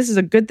things. Like this is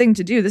a good thing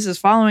to do. This is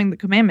following the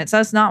commandments.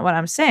 That's not what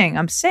I'm saying.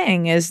 I'm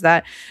saying is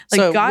that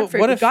God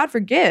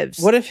forgives.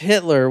 What if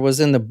Hitler was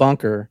in the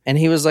bunker and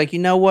he was like, you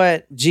know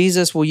what,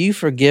 Jesus, will you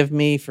forgive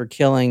me for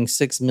killing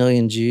 6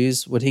 million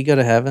Jews? Would he go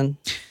to heaven?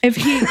 If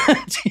he,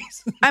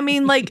 I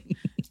mean, like,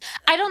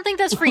 I don't think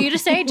that's for you to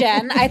say,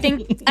 Jen. I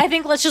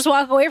think let's just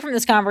walk away from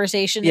this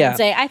conversation and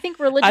say, I think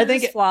religion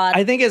is flawed.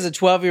 I think as a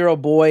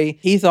 12-year-old boy,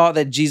 he thought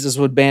that Jesus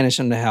would banish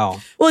him to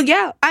hell. Well,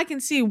 yeah, I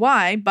can see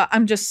why, but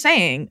I'm just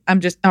saying,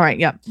 all right,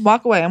 yeah,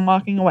 walk away. I'm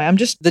walking away.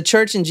 The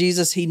church and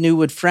Jesus he knew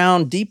would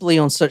frown deeply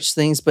on such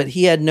things, but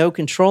he had no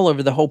control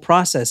over the whole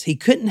process. He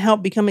couldn't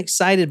help become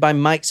excited by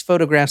Mike's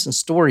photographs and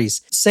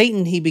stories.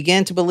 Satan, he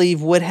began to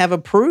believe, would have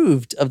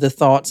approved of the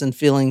thoughts and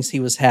feelings he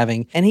was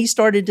having, and he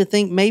started to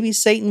think maybe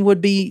Satan would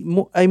be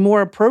a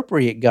more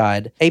appropriate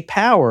God, a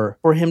power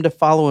for him to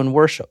follow and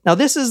worship. Now,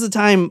 this is the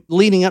time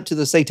leading up to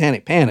the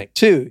Satanic Panic,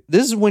 too.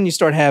 This is when you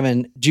start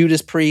having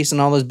Judas Priest and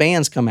all those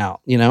bands come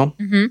out, you know?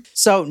 Mm-hmm.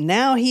 So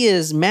now he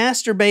is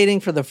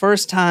masturbating for the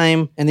first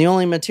time, and the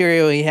only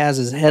material he has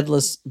is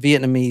headless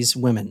Vietnamese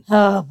women.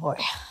 Oh, boy.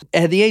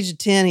 At the age of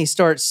 10, he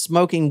starts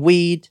smoking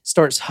weed,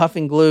 starts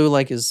huffing glue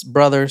like his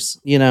brothers,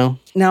 you know?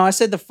 Now, I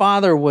said the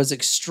father was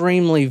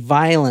extremely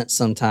violent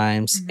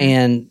sometimes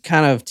and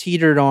kind of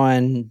teetered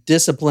on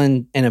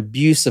discipline and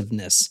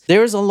abusiveness.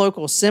 There was a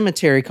local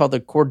cemetery called the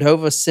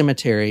Cordova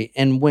Cemetery,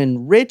 and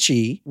when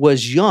Richie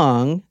was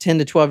young, 10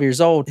 to 12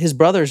 years old, his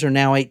brothers are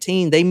now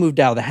 18, they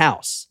moved out of the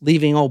house,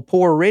 leaving old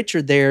poor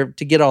Richard there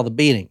to get all the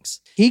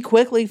beatings. He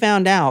quickly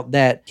found out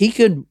that he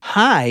could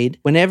hide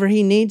whenever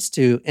he needs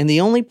to, and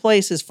the only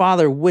place his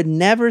father would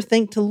never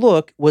think to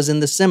look was in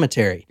the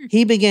cemetery.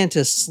 He began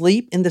to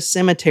sleep in the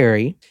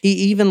cemetery. He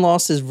even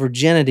lost his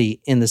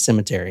virginity in the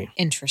cemetery.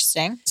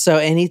 Interesting. So,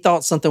 and he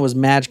thought something was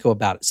magical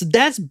about it. So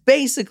that's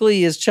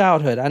basically his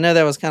childhood. I know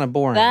that was kind of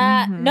boring.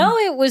 No,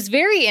 it was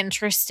very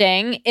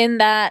interesting in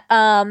that,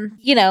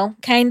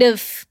 kind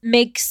of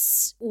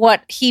makes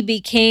what he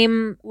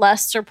became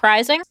less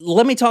surprising.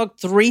 Let me talk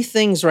 3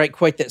 things right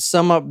quick that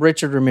sum up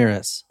Richard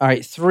Ramirez. All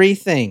right, 3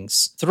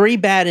 things. 3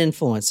 bad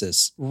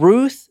influences.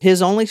 Ruth,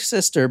 his only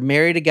sister,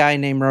 married a guy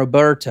named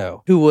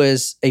Roberto, who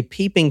was a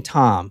peeping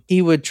Tom.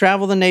 He would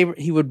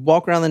he would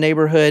walk around the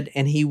neighborhood,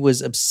 and he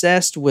was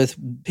obsessed with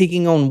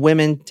peeking on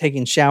women,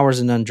 taking showers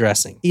and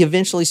undressing. He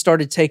eventually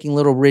started taking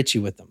little Richie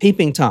with him.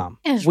 Peeping Tom.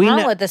 What's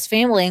wrong with this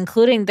family,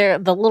 including the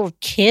little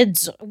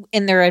kids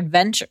in their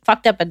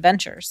fucked up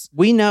adventures?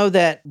 We know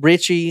that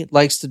Richie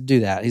likes to do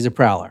that. He's a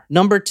prowler.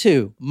 Number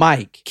 2,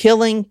 Mike.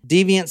 Killing,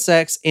 deviant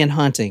sex, and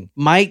hunting.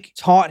 Mike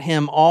taught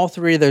him all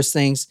 3 of those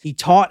things. He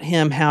taught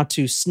him how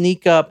to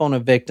sneak up on a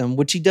victim,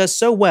 which he does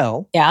so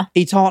well. Yeah.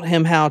 He taught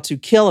him how to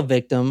kill a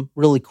victim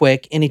really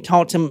quick, and he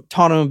taught him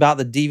about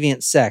the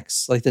deviant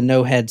sex, like the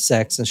no-head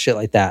sex and shit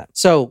like that.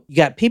 So you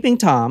got Peeping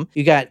Tom,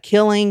 you got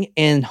killing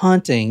and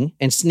hunting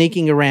and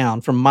sneaking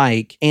around from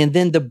Mike, and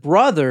then the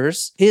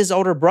brothers, his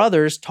older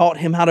brothers, taught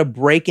him how to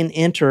break and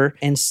enter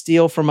and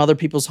steal from other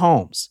people's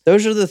homes.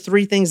 Those are the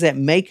 3 things that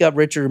make up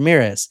Richard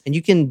Ramirez, and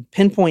you can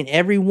pinpoint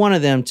every one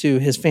of them to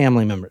his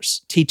family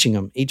members, teaching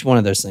them each one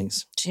of those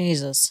things.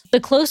 Jesus. The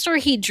closer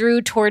he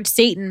drew towards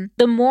Satan,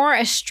 the more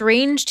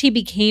estranged he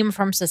became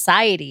from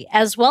society,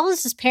 as well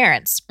as his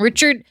parents.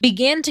 Richard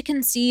began to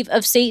conceive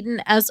of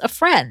Satan as a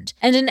friend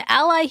and an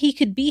ally he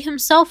could be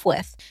himself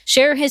with,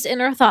 share his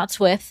inner thoughts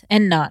with,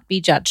 and not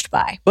be judged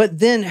by. But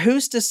then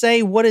who's to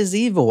say what is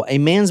evil? A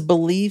man's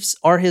beliefs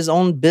are his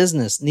own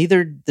business.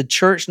 Neither the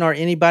church nor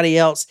anybody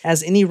else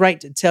has any right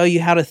to tell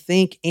you how to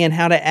think and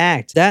how to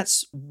act.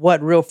 That's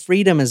what real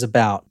freedom is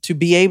about, to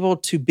be able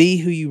to be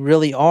who you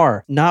really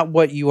are, not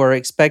what you are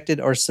expected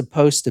or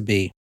supposed to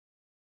be.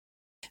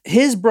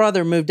 His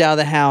brother moved out of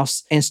the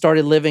house and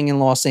started living in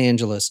Los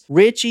Angeles.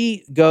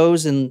 Richie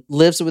goes and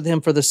lives with him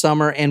for the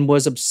summer and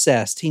was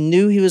obsessed. He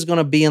knew he was going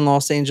to be in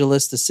Los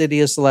Angeles, the city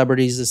of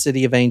celebrities, the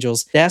city of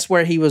angels. That's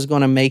where he was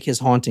going to make his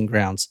haunting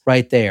grounds,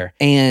 right there.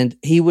 And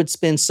he would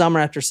spend summer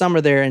after summer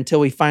there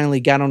until he finally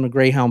got on a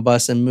Greyhound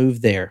bus and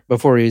moved there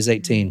before he was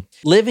 18.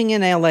 Living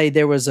in LA,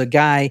 there was a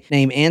guy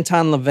named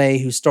Anton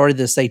LaVey who started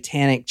the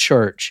Satanic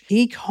Church.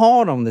 He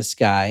called on this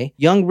guy,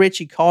 young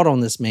Richie called on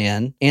this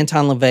man,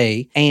 Anton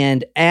LaVey,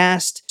 and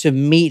asked to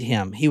meet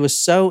him. He was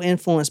so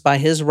influenced by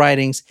his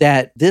writings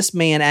that this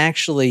man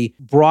actually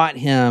brought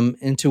him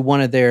into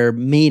one of their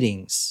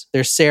meetings,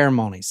 their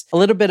ceremonies. A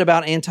little bit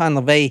about Anton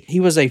LaVey. He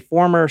was a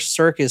former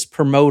circus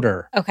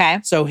promoter. Okay.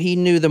 So he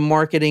knew the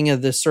marketing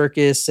of the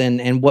circus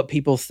and what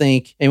people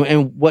think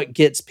and what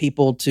gets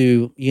people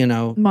to,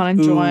 Want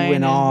to ooh join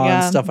and awe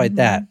and stuff like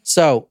that.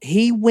 So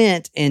he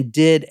went and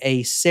did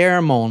a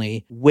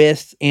ceremony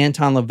with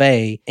Anton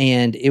LaVey,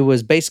 and it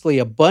was basically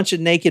a bunch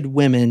of naked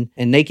women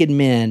and naked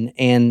men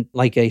and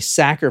like a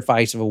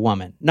sacrifice of a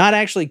woman. Not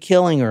actually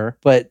killing her,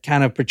 but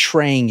kind of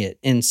portraying it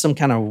in some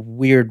kind of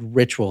weird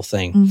ritual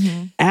thing.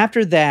 Mm-hmm.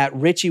 After that,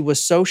 Richie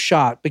was so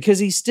shocked because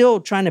he's still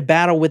trying to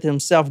battle with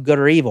himself, good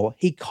or evil.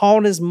 He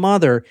called his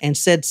mother and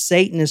said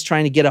Satan is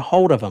trying to get a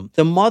hold of him.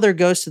 The mother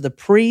goes to the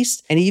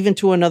priest and even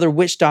to another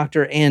witch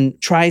doctor and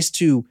tries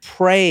to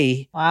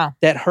pray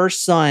that her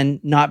son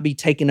not be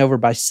taken over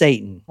by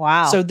Satan.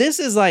 Wow. So this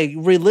is like,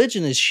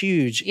 religion is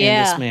huge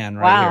in this man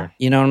right here.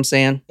 You know what I'm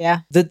saying?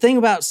 Yeah. The thing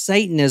about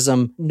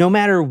Satanism, no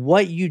matter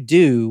what you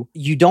do,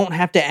 you don't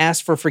have to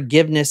ask for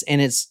forgiveness.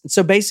 And it's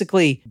so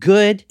basically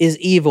good is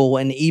evil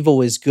and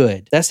evil is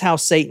good. That's how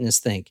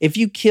Satanists think. If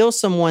you kill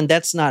someone,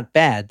 that's not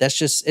bad. That's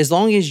just as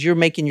long as you're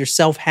making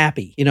yourself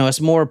happy. It's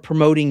more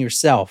promoting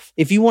yourself.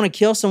 If you want to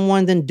kill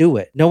someone, then do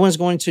it. No one's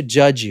going to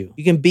judge you.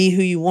 You can be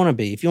who you want to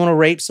be. If you want to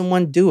rape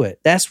someone, do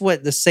it. That's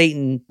what the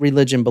Satan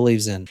religion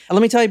believes in. And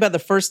let me tell you about the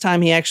first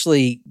time he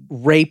actually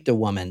raped a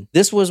woman.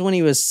 This was when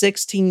he was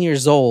 16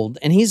 years old,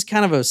 and he's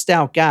kind of a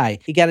stout guy.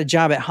 He got a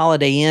job at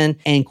Holiday Inn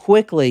and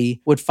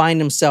quickly would find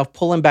himself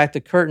pulling back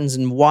the curtains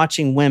and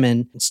watching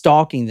women,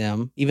 stalking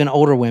them, even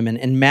older women,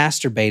 and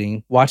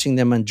masturbating, watching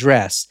them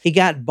undress. He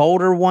got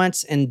bolder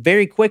once, and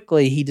very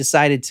quickly he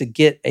decided to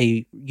get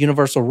a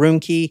universal room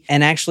key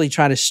and actually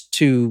try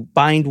to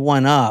bind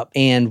one up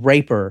and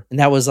rape her. And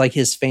that was like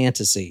his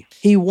fantasy.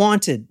 He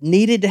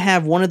needed to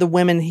have one of the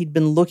women he'd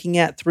been looking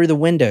at through the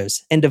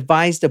windows and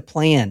devised a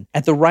plan.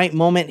 At the right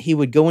moment, he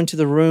would go into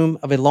the room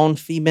of a lone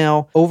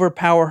female,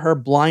 overpower her,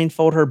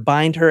 blindfold her,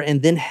 bind her,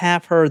 and then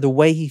have her the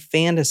way he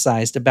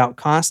fantasized about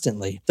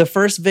constantly. The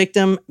first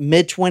victim,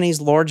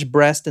 mid-20s, large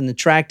breast and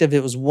attractive.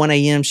 It was 1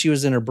 a.m. She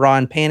was in her bra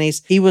and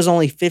panties. He was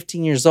only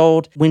 15 years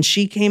old. When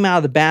she came out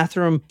of the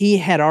bathroom, he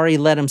had already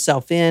let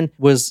himself in,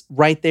 was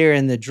right there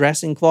in the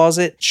dressing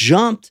closet,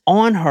 jumped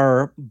on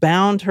her,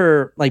 bound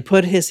her,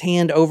 put his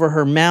hand over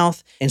her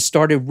mouth and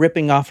started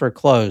ripping off her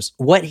clothes.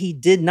 What he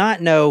did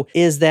not know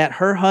is that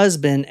her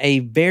husband, a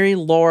very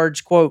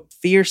large, quote,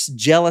 fierce,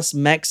 jealous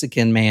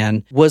Mexican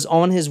man, was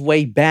on his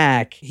way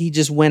back. He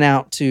just went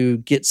out to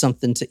get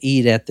something to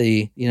eat at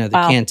the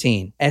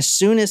canteen. As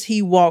soon as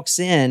he walks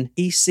in,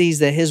 he sees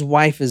that his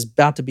wife is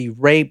about to be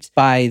raped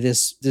by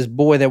this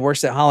boy that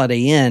works at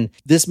Holiday Inn.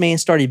 This man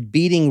started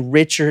beating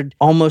Richard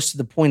almost to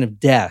the point of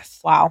death.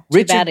 Wow.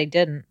 Too bad he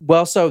didn't.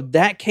 Well, so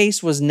that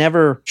case was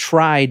never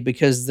tried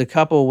because the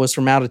couple was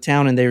from out of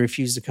town and they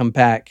refused to come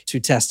back to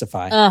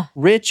testify.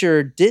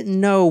 Richard didn't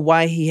know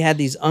why he had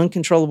these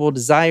uncontrollable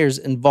desires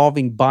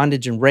involving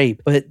bondage and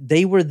rape, but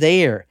they were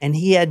there and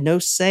he had no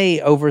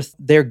say over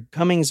their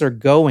comings or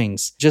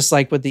goings, just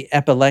like with the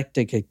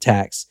epileptic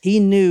attacks. He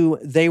knew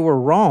they were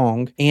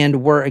wrong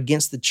and were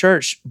against the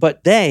church,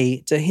 but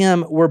they, to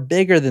him, were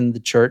bigger than the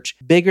church,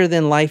 bigger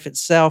than life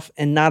itself,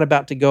 and not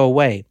about to go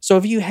away. So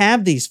if you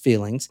have these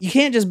feelings, you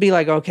can't just be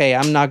like, okay,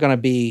 I'm not going to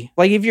be,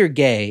 like if you're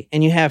gay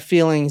and you have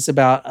feelings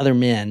about other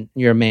men,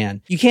 you're a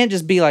man, you can't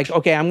just be like,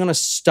 okay, I'm going to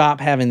stop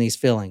having these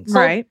feelings.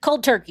 Right.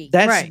 Cold turkey.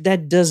 That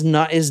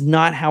is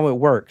not how it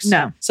works.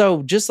 No.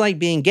 So just like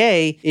being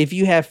gay, if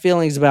you have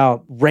feelings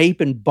about rape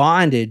and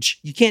bondage,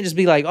 you can't just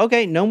be like,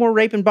 okay, no more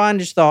rape and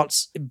bondage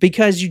thoughts,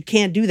 because you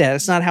can't do that.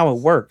 That's not how it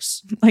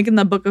works. Like in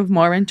the Book of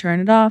Mormon, turn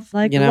it off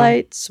like a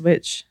light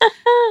switch.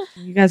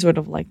 You guys would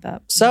have liked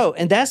that. So,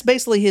 and that's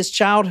basically his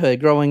childhood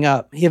growing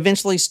up. He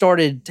eventually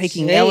started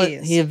taking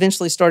Jeez.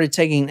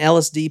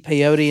 LSD,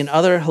 peyote, and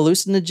other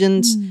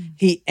hallucinogens.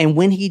 And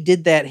when he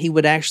did that, he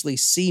would actually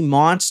see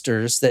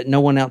monsters that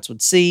no one else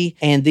would see.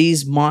 And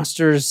these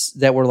monsters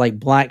that were like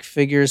black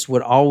figures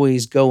would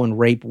always go and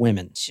rape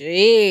women.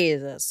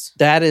 Jesus.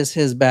 That is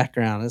his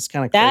background. It's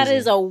kind of crazy. That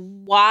is a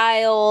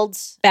wild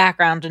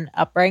background and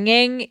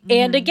upbringing.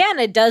 And again,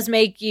 it does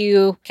make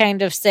you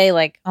kind of say,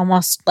 like,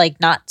 almost like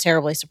not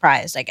terribly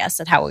surprised, I guess,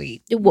 at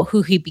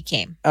who he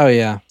became. Oh,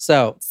 yeah.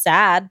 So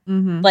Sad.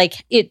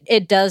 Like,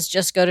 it does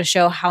just go to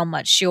show how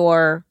much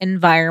your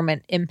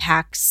environment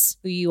impacts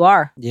who you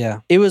are. yeah.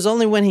 It was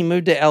only when he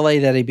moved to LA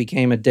that he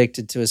became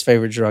addicted to his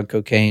favorite drug,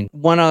 cocaine.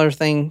 One other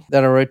thing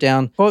that I wrote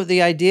down, quote,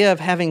 the idea of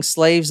having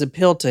slaves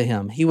appealed to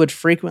him. He would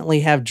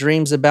frequently have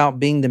dreams about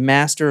being the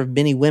master of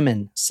many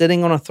women,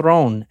 sitting on a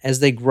throne as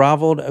they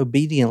groveled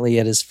obediently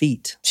at his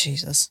feet.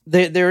 Jesus.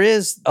 There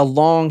is a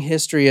long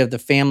history of the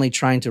family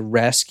trying to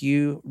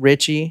rescue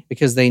Richie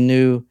because they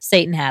knew,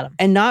 Satan had him.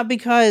 and not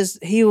because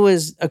he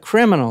was a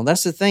criminal.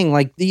 That's the thing.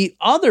 Like, the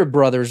other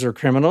brothers are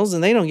criminals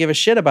and they don't give a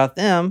shit about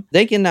them.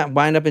 They can not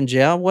wind up in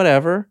jail,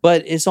 whatever.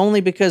 But it's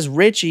only because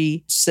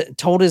Richie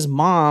told his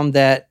mom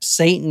that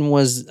Satan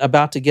was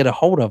about to get a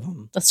hold of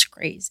him That's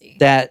crazy.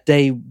 that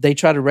they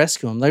try to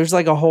rescue him. There's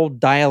like a whole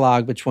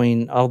dialogue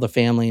between all the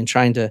family and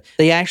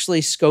they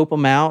actually scope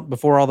him out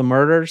before all the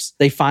murders.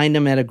 They find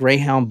him at a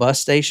Greyhound bus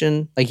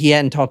station. Like, he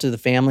hadn't talked to the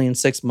family in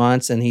 6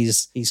 months and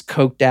he's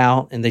coked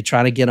out, and they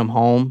try to get him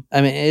home.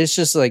 I mean, it's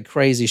just like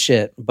crazy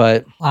shit.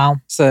 But Wow.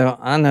 so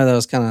I know that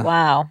was kind of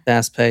Wow.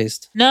 fast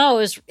paced. No,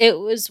 it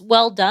was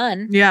well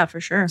done. Yeah, for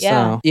sure.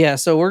 Yeah.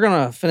 So we're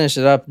gonna finish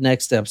it up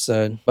next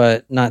episode,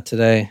 but not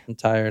today. I'm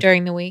tired.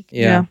 During the week.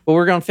 Yeah. But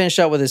we're gonna finish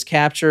up with his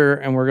capture,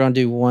 and we're gonna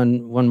do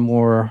one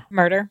more.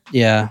 Murder.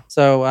 Yeah.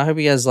 So I hope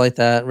you guys like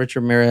that.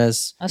 Richard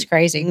Ramirez. That's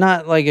crazy.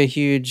 Not like a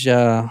huge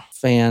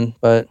fan,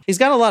 but he's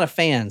got a lot of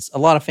fans.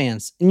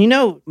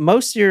 And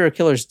most serial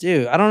killers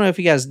do. I don't know if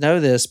you guys know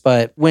this,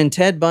 but when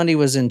Ted Bundy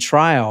was in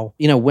trial,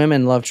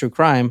 women love true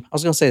crime. I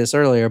was going to say this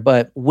earlier,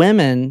 but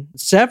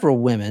several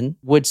women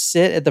would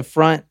sit at the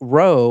front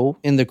row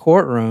in the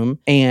courtroom,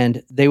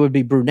 and they would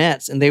be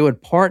brunettes, and they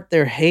would part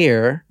their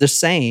hair the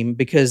same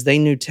because they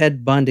knew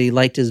Ted Bundy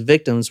liked his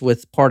victims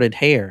with parted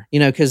hair.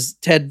 Because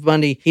Ted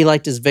Bundy, he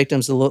liked his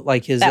victims to look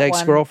like his That one,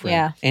 ex-girlfriend.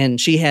 yeah. And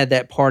she had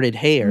that parted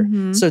hair.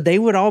 So they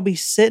would all be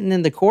sitting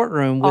in the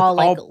courtroom with all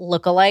like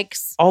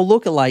lookalikes. all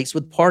lookalikes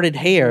with parted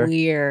hair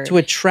Weird. to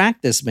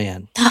attract this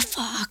man. The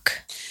fuck?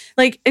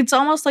 Like, it's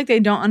almost like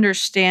they don't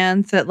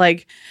understand that,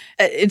 like,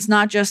 it's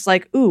not just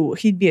like, ooh,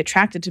 he'd be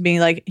attracted to me.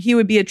 Like, he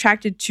would be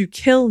attracted to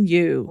kill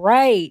you.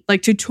 Right.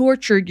 Like, to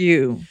torture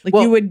you. Like,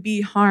 you would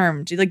be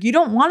harmed. Like, you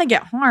don't want to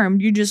get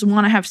harmed. You just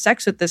want to have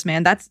sex with this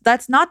man.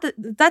 That's not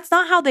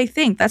how they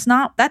think. That's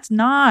not It's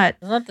not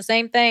the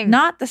same thing.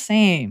 not the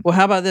same. Well,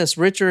 how about this?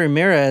 Richard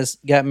Ramirez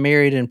got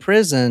married in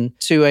prison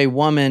to a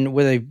woman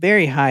with a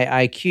very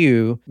high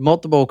IQ,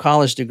 multiple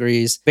college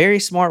degrees, very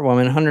smart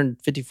woman,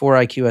 154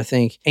 IQ, I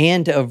think,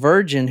 and a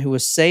virgin who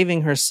was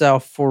saving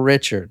herself for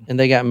Richard, and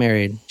they got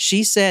married.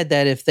 She said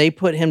that if they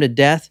put him to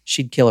death,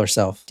 she'd kill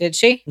herself. Did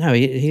she? No,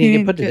 he didn't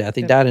get put to death.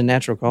 He died of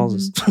natural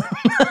causes.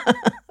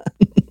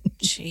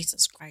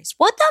 Jesus Christ.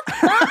 What the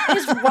fuck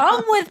is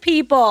wrong with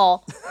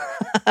people?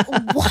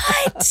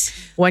 What?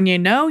 When you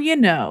know, you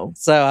know.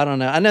 So I don't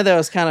know. I know that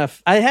was kind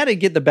of, I had to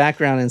get the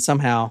background in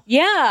somehow.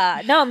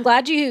 Yeah. No, I'm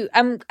glad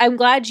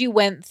you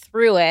went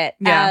through it,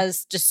 Yeah.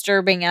 as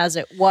disturbing as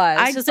it was.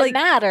 Because it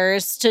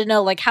matters to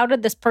know, like, how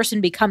did this person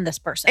become this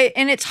person?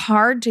 And it's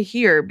hard to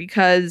hear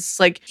because,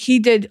 like, he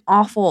did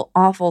awful,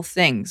 awful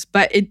things,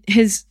 but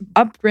his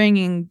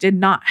upbringing did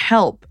not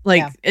help.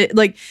 Like,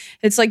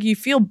 it's like you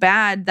feel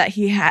bad that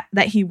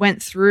he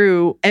went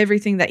through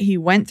everything that he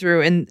went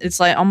through, and it's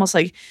like almost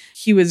like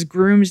he was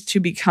groomed to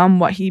become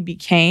what he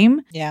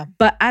became. Yeah.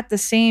 But at the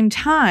same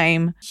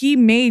time, he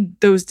made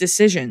those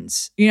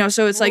decisions.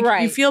 So it's like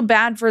you feel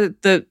bad for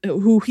the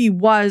who he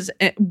was,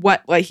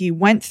 what he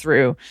went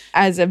through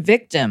as a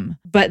victim.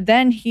 But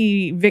then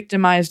he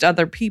victimized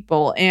other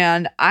people,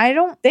 and I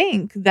don't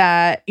think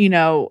that,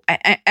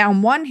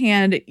 on one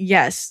hand,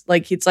 yes,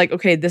 like it's like,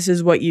 okay, this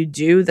is what you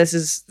do. This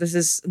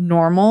is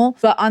normal.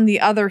 But on the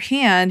other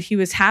hand, he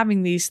was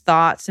having these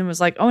thoughts and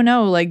was like, oh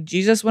no, like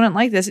Jesus wouldn't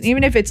like this. And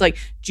even if it's like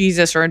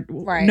Jesus or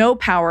no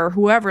power,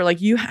 whoever, like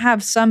you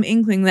have some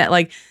inkling that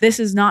like this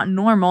is not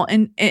normal.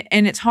 And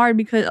it's hard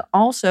because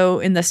also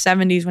in the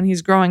 70s when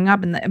he's growing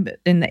up, in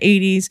the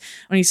 80s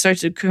when he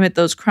starts to commit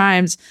those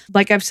crimes,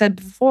 like I've said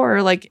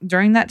before, like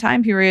during that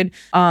time period,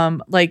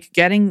 like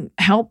getting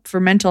help for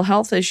mental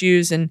health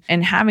issues and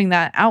having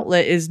that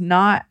outlet is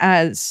not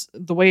as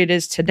the way it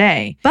is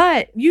today.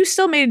 But you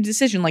still made a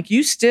decision. Like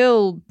you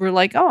still were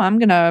like, oh, I'm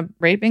gonna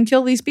rape and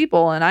kill these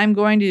people, and I'm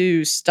going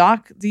to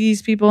stalk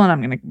these people, and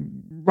I'm gonna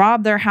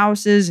rob their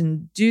houses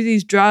and do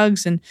these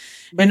drugs and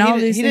all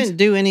these he things. didn't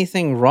do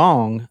anything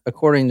wrong,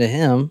 according to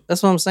him.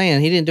 That's what I'm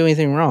saying. He didn't do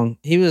anything wrong.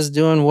 He was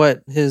doing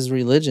what his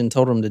religion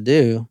told him to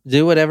do.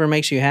 Do whatever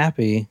makes you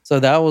happy. So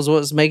that was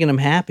what's making him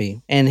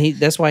happy. And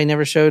that's why he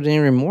never showed any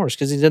remorse,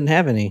 because he didn't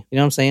have any. You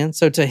know what I'm saying?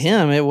 So to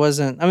him, it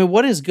wasn't, I mean,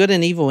 what is good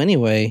and evil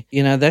anyway?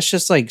 You know, that's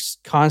just like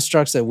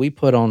constructs that we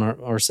put on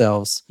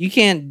ourselves. You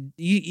can't,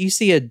 you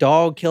see a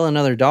dog kill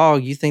another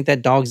dog, you think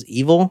that dog's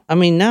evil? I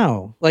mean,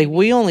 no. Like,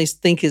 we only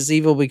think it's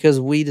evil because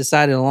we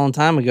decided a long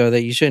time ago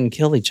that you shouldn't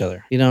kill each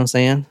other. You know what I'm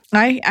saying?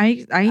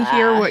 I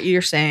hear what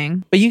you're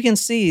saying. But you can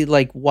see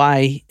like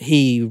why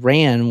he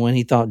ran when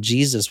he thought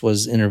Jesus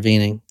was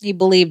intervening. He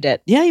believed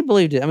it. Yeah, he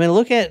believed it. I mean,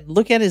 look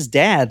at his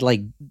dad,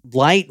 like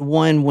light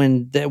one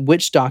when the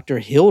witch doctor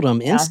healed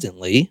him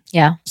instantly.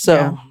 Yeah. So,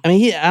 Yeah. I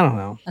mean, I don't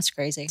know. That's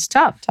crazy. It's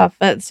tough. But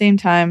at the same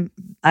time,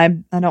 I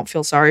don't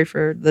feel sorry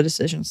for the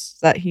decisions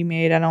that he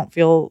made. I don't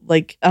feel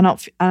like I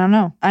don't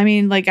know. I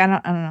mean, like I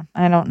don't know.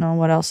 I don't know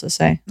what else to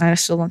say. I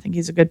still don't think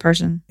he's a good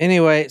person.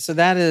 Anyway, so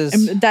that is.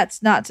 And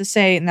that's not to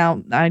say.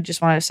 Now, I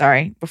just want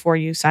to before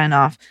you sign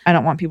off. I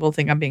don't want people to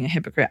think I'm being a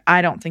hypocrite.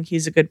 I don't think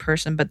he's a good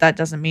person, but that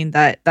doesn't mean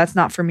that's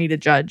not for me to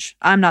judge.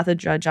 I'm not the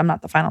judge. I'm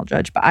not the final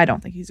judge, but I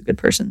don't think he's a good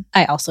person.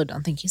 I also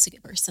don't think he's a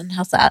good person.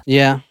 How's that?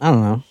 Yeah, I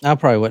don't know. I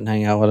probably wouldn't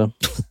hang out with him.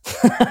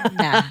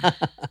 Nah.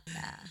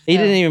 He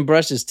didn't even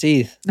brush his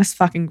teeth. That's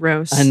fucking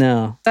gross. I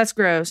know. That's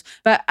gross.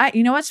 But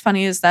you know what's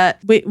funny is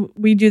that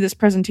we do this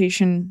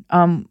presentation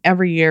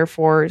every year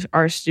for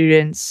our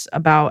students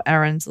about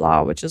Aaron's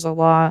Law, which is a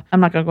law. I'm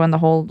not going to go in the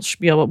whole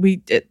spiel,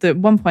 but at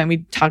one point we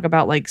talk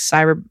about like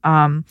cyber,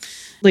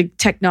 like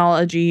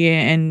technology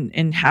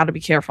and how to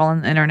be careful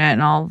on the internet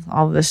and all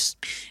of this.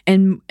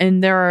 And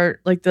there are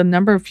like the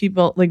number of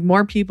people, like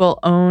more people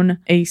own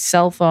a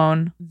cell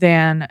phone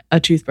than a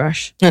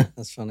toothbrush.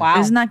 That's funny. Wow.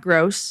 Isn't that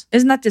gross?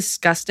 Isn't that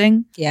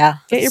disgusting? Yeah.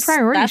 Get your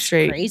priorities That's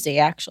straight. crazy,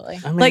 actually.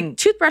 I mean, Like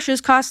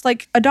toothbrushes cost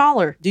like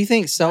 $1. do you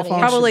think cell phones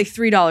Probably like should-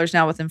 $3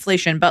 now with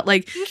inflation, but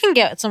like, You can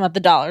get some at the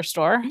dollar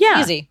store. Yeah.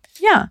 Easy.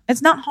 yeah,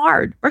 it's not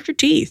hard. Brush your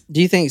teeth.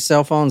 Do you think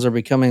cell phones are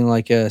becoming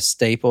like a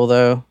staple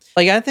though?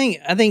 Like I think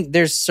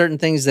there's certain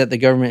things that the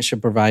government should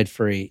provide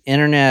free.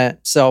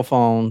 Internet, cell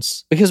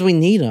phones, because we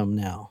need them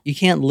now. You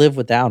can't live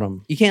without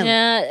them. You can't.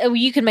 Yeah,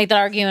 you could make that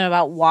argument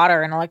about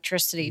water and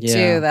electricity Yeah.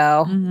 too,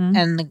 though. Mhm.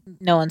 And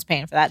no one's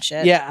paying for that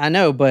shit. Yeah, I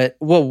know, but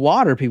what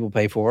water people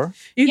pay for?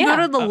 You can Yeah.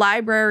 go to the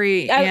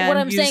library and what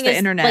I'm use saying the is,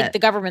 internet. like, the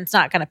government's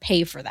not going to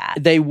pay for that.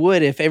 They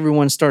would if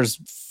everyone starts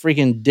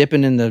freaking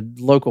dipping in the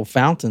local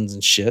fountains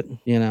and shit,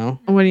 you know?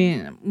 What do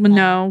you?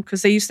 No,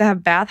 because they used to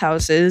have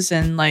bathhouses,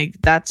 and like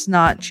that's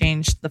not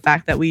changed the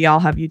fact that we all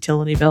have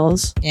utility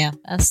bills. Yeah,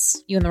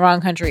 that's you in the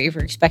wrong country if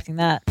you're expecting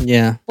that.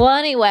 Yeah. Well,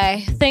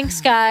 anyway,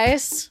 thanks,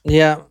 guys.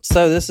 Yeah.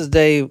 So this is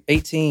day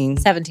 18,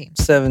 17.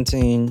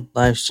 17,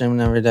 live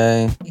streaming every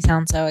day. You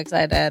sound so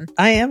excited.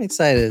 I am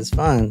excited. It's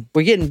fun.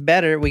 We're getting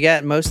better. We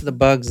got most of the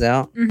bugs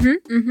out,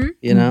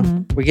 you know?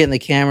 Mhm. We're getting the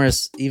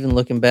cameras even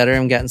looking better.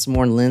 I'm getting some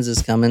more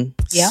lenses coming.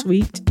 Yeah.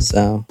 Sweet.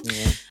 So,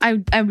 yeah.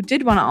 I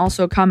did want to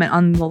also comment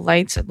on the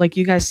lights. Like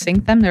you guys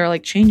sync them; they're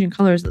like changing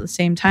colors at the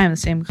same time, the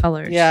same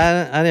colors.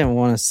 Yeah, I didn't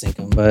want to sync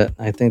them, but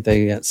I think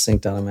they got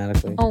synced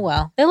automatically. Oh,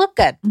 well. They look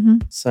good.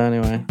 So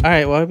anyway, all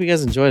right. Well, I hope you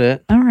guys enjoyed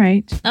it. All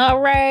right. All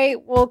right.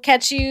 We'll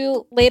catch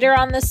you later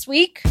on this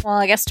week. Well,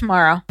 I guess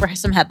tomorrow for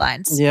some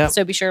headlines. Yeah.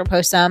 So be sure to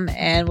post them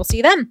and we'll see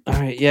you then. All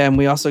right. Yeah, and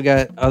we also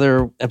got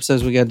other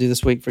episodes we got to do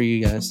this week for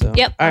you guys. So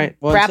Yep. All right.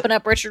 Well, Wrapping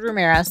up Richard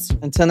Ramirez.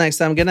 until next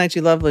time. Good night,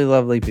 you lovely,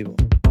 lovely people.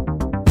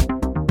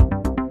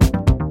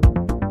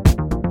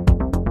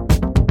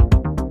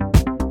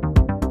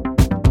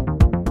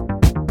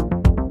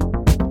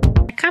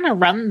 I kind of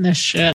run this shit.